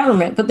in this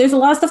government, but there's a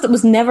lot of stuff that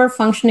was never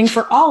functioning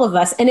for all of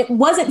us. And it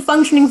wasn't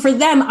functioning for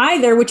them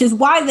either, which is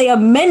why they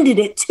amended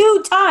it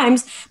 2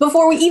 times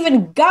before we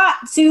even got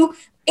to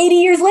 80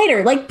 years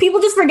later. Like, people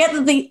just forget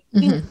that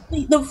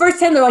the first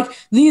 10, they're like,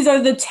 these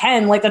are the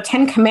 10, like the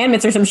 10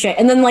 commandments or some shit.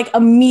 And then like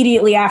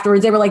immediately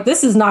afterwards, they were like,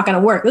 this is not going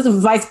to work. This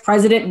is vice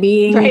president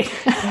being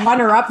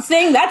runner-up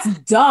thing. That's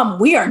dumb.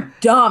 We are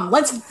dumb.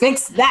 Let's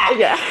fix that.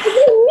 Yeah. They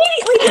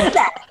immediately did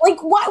that.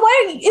 Like, why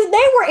if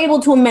they were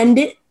able to amend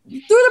it through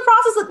the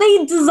process that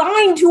they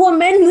designed to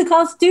amend the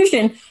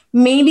Constitution,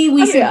 maybe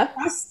we should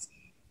trust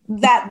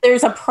that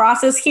there's a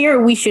process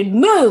here. We should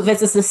move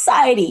as a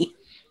society.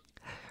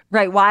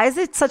 Right. Why is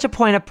it such a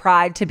point of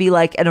pride to be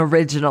like an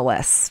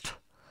originalist?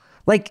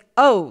 Like,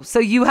 oh, so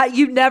you had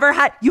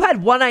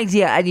one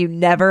idea and you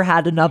never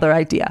had another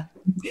idea.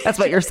 That's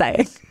what you're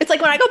saying. It's like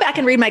when I go back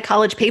and read my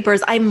college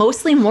papers, I'm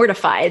mostly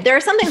mortified. There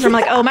are some things where I'm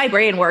like, oh, my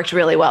brain worked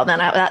really well. Then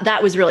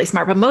that was really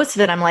smart. But most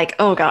of it, I'm like,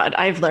 oh God,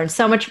 I've learned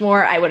so much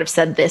more. I would have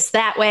said this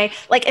that way.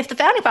 Like if the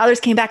founding fathers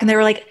came back and they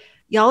were like,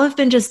 y'all have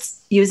been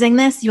just using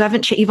this.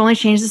 You've only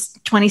changed this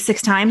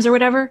 26 times or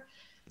whatever.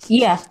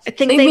 Yeah, I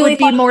think they really would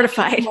be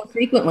mortified more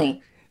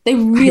frequently. They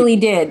really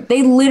did.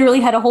 They literally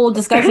had a whole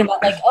discussion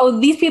about like, oh,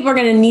 these people are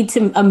going to need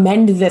to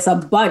amend this a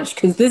bunch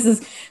because this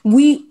is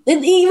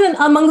even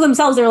among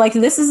themselves, they're like,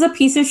 this is a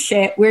piece of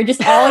shit. We're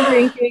just all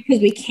agreeing to it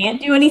because we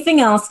can't do anything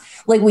else.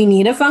 Like, we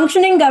need a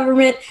functioning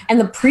government.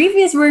 And the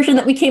previous version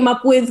that we came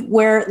up with,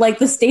 where like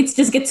the states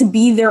just get to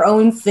be their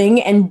own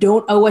thing and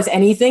don't owe us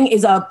anything,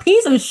 is a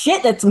piece of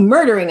shit that's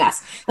murdering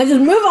us. Let's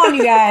just move on,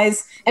 you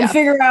guys, and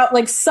figure out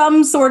like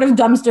some sort of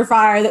dumpster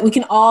fire that we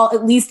can all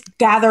at least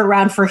gather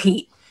around for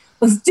heat.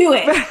 Let's do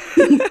it.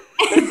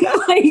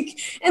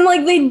 and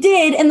they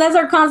did, and that's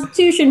our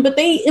Constitution. But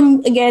they,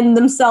 again,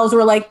 themselves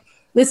were like,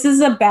 this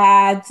is a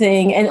bad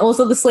thing. And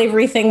also the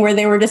slavery thing where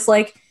they were just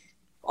like,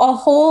 a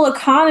whole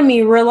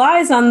economy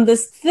relies on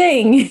this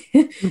thing.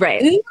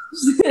 Right.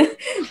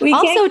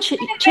 Also,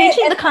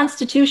 changing the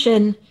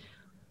Constitution,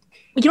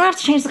 you don't have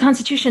to change the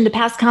Constitution to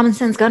pass common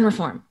sense gun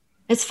reform.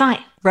 It's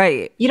fine.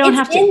 Right. You don't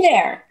have to. It's in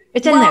there.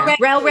 It's in there.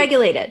 Well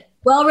regulated.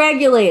 Well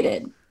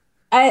regulated.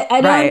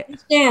 I don't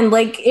understand.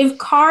 Like, if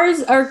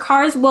cars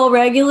well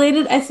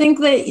regulated, I think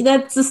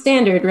that's the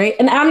standard, right?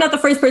 And I'm not the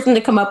first person to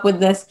come up with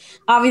this.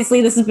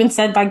 Obviously, this has been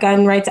said by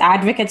gun rights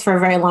advocates for a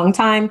very long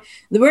time.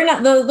 We're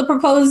not the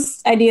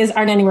proposed ideas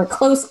aren't anywhere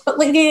close, but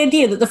like the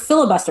idea that the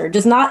filibuster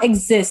does not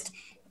exist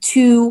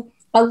to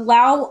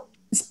allow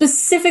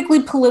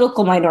specifically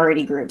political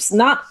minority groups,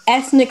 not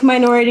ethnic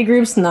minority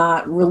groups,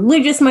 not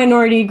religious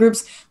minority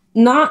groups,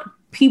 not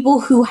people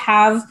who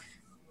have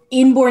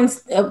inborn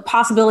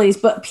possibilities,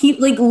 but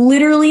like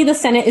literally the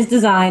Senate is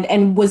designed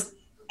and was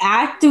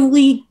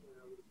actively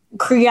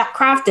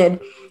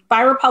crafted by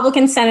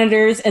Republican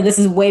senators. And this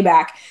is way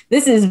back.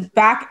 This is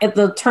back at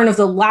the turn of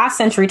the last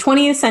century,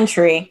 20th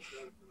century.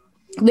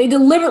 They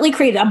deliberately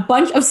created a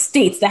bunch of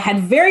states that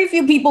had very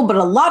few people, but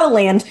a lot of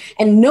land,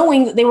 and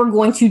knowing that they were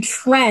going to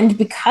trend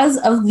because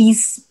of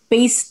these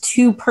space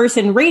to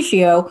person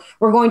ratio,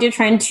 we're going to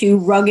trend to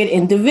rugged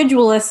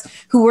individualists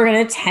who were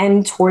going to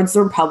tend towards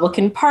the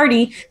Republican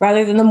Party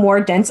rather than the more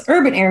dense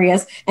urban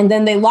areas. And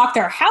then they locked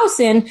our house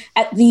in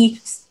at the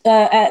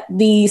at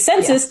the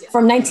census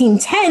from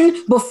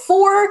 1910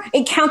 before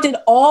it counted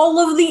all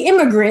of the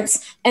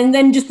immigrants, and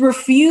then just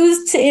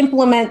refused to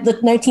implement the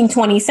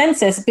 1920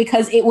 census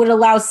because it would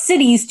allow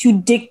cities to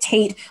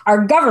dictate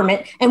our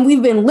government. And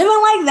we've been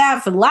living like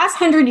that for the last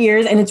 100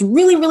 years, and it's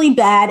really, really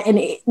bad. And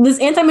this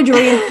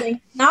anti-majority thing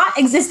does not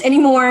exist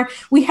anymore.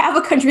 We have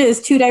a country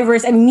that's too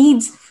diverse and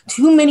needs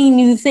too many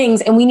new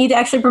things, and we need to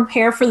actually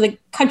prepare for the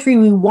country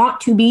we want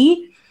to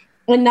be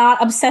and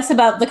not obsess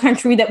about the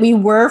country that we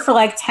were for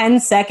like 10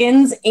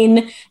 seconds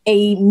in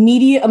a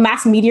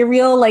mass media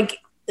reel, like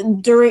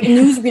during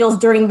newsreels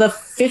during the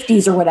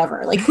 50s or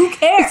whatever. Like, who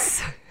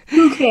cares?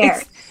 Who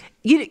cares?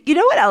 You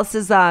know what else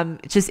is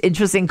just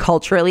interesting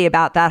culturally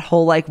about that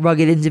whole like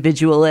rugged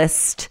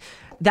individualist,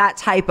 that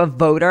type of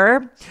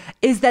voter,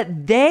 is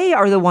that they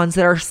are the ones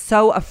that are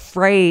so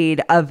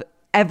afraid of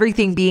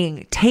everything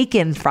being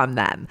taken from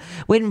them,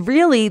 when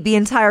really the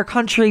entire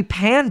country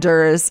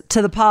panders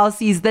to the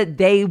policies that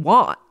they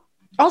want.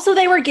 Also,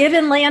 they were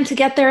given land to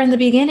get there in the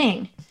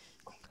beginning.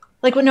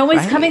 Like, when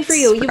nobody's coming for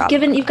you,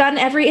 you've gotten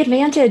every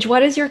advantage.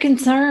 What is your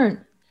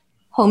concern?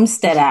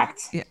 Homestead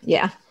Act.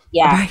 Yeah.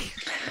 Right.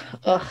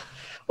 Ugh.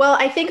 Well,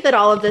 I think that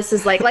all of this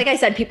is like I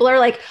said, people are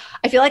like,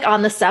 I feel like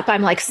on the step,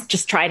 I'm like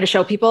just trying to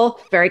show people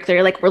very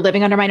clearly, like, we're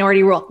living under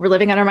minority rule. We're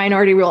living under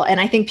minority rule. And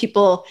I think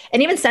people,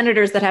 and even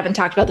senators that haven't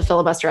talked about the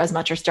filibuster as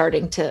much, are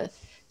starting to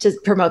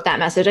promote that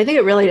message. I think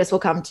it really just will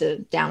come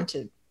down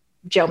to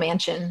Joe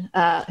Manchin,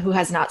 who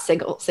has not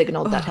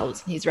signaled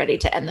that he's ready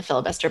to end the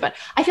filibuster. But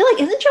I feel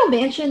like, isn't Joe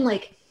Manchin,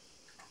 like,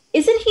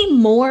 isn't he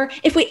more,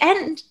 if we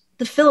end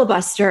the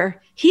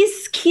filibuster, he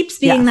keeps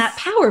being that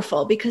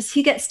powerful because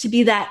he gets to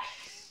be that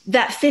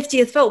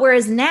 50th vote.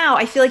 Whereas now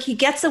I feel like he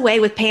gets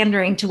away with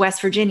pandering to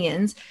West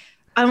Virginians.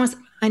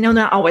 I know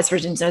not all West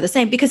Virginians are the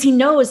same, because he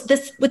knows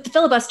this with the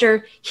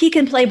filibuster, he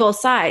can play both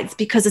sides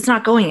because it's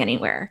not going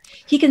anywhere.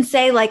 He can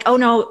say like, oh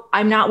no,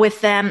 I'm not with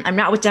them. I'm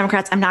not with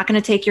Democrats. I'm not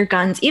going to take your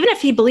guns, even if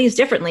he believes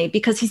differently,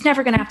 because he's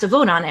never going to have to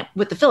vote on it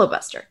with the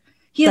filibuster.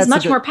 He is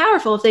much more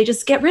powerful if they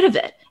just get rid of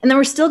it. And then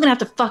we're still going to have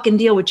to fucking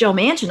deal with Joe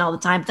Manchin all the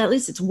time. But at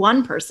least it's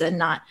one person,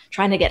 not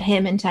trying to get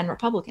him and 10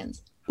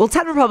 Republicans. Well,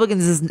 10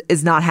 Republicans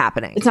is not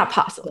happening. It's not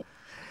possible.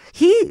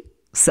 He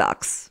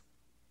sucks.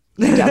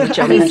 We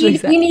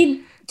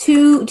need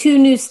two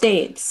new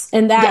states,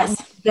 and that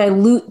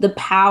dilute the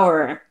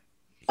power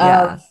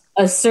of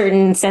a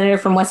certain senator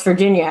from West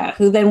Virginia,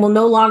 who then will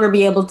no longer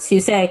be able to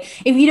say,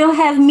 if you don't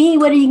have me,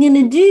 what are you going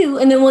to do?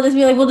 And then we'll just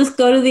be like, we'll just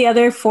go to the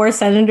other 4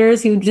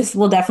 senators who just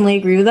will definitely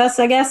agree with us,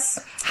 I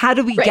guess. How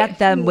do we get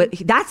them?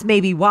 That's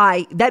maybe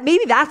why.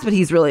 Maybe that's what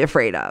he's really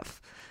afraid of.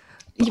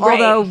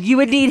 Right. Although you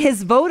would need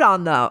his vote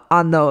on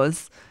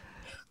those.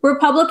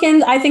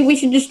 Republicans, I think we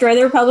should destroy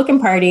the Republican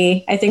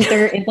Party. I think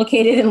they're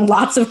implicated in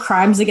lots of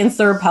crimes against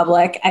the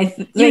Republic. I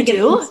think it's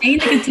insane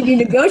to continue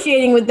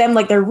negotiating with them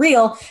like they're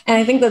real. And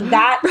I think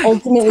that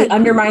ultimately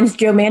undermines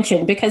Joe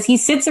Manchin, because he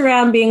sits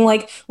around being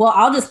like, well,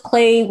 I'll just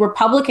play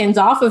Republicans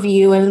off of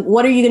you. And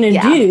what are you going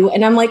to do?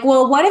 And I'm like,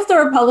 well, what if the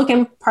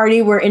Republican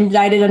Party were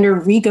indicted under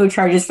RICO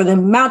charges for the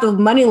amount of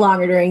money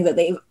laundering that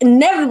they've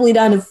inevitably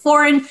done of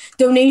foreign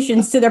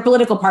donations to their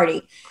political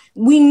party?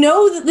 We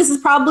know that this is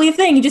probably a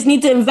thing. You just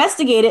need to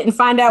investigate it and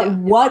find out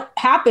what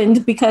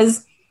happened,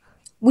 because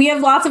we have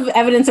lots of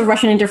evidence of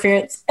Russian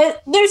interference.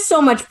 There's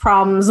so much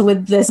problems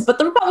with this, but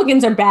the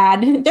Republicans are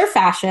bad. They're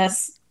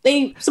fascists.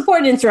 They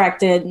support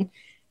insurrected.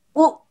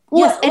 Well,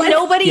 and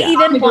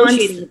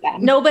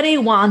nobody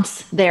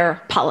wants their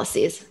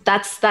policies.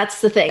 That's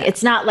the thing. Yeah.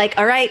 It's not like,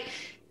 all right,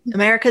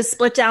 America's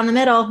split down the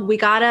middle. We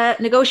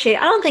gotta negotiate.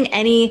 I don't think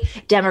any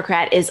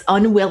Democrat is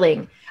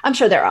unwilling. I'm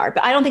sure there are,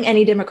 but I don't think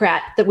any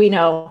Democrat that we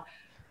know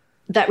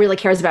that really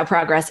cares about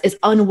progress is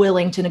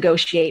unwilling to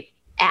negotiate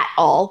at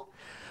all.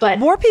 But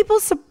more people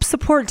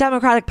support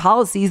Democratic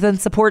policies than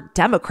support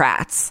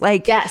Democrats.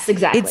 Like, yes,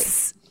 exactly.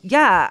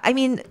 I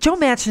mean, Joe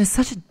Manchin is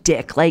such a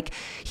dick. Like,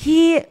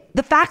 the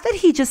fact that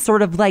he just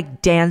sort of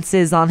like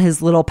dances on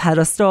his little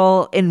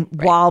pedestal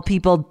while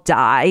people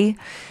die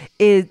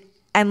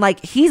and like,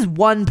 he's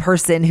one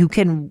person who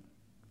can,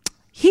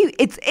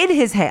 it's in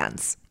his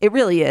hands. It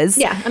really is.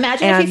 Yeah.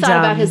 Imagine if he thought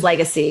about his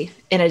legacy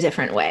in a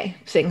different way.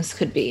 Things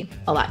could be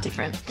a lot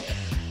different.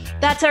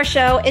 That's our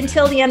show.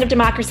 Until the end of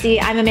democracy,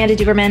 I'm Amanda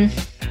Duberman.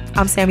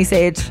 I'm Sammy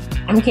Sage.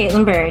 I'm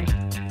Caitlin Bird.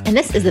 And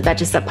this is the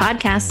Betches Sup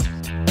Podcast.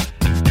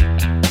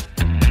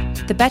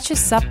 The Betches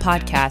Sup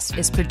Podcast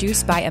is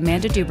produced by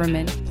Amanda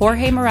Duberman,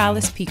 Jorge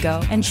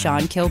Morales-Pico, and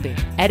Sean Kilby.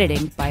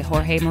 Editing by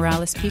Jorge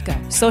Morales-Pico.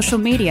 Social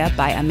media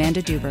by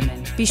Amanda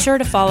Duberman. Be sure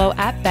to follow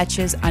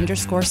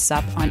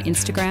 @Betches_Sup on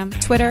Instagram,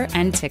 Twitter,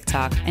 and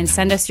TikTok, and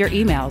send us your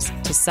emails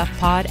to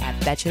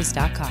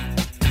suppod@betches.com.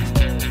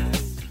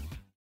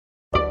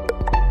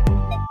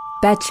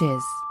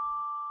 Betches.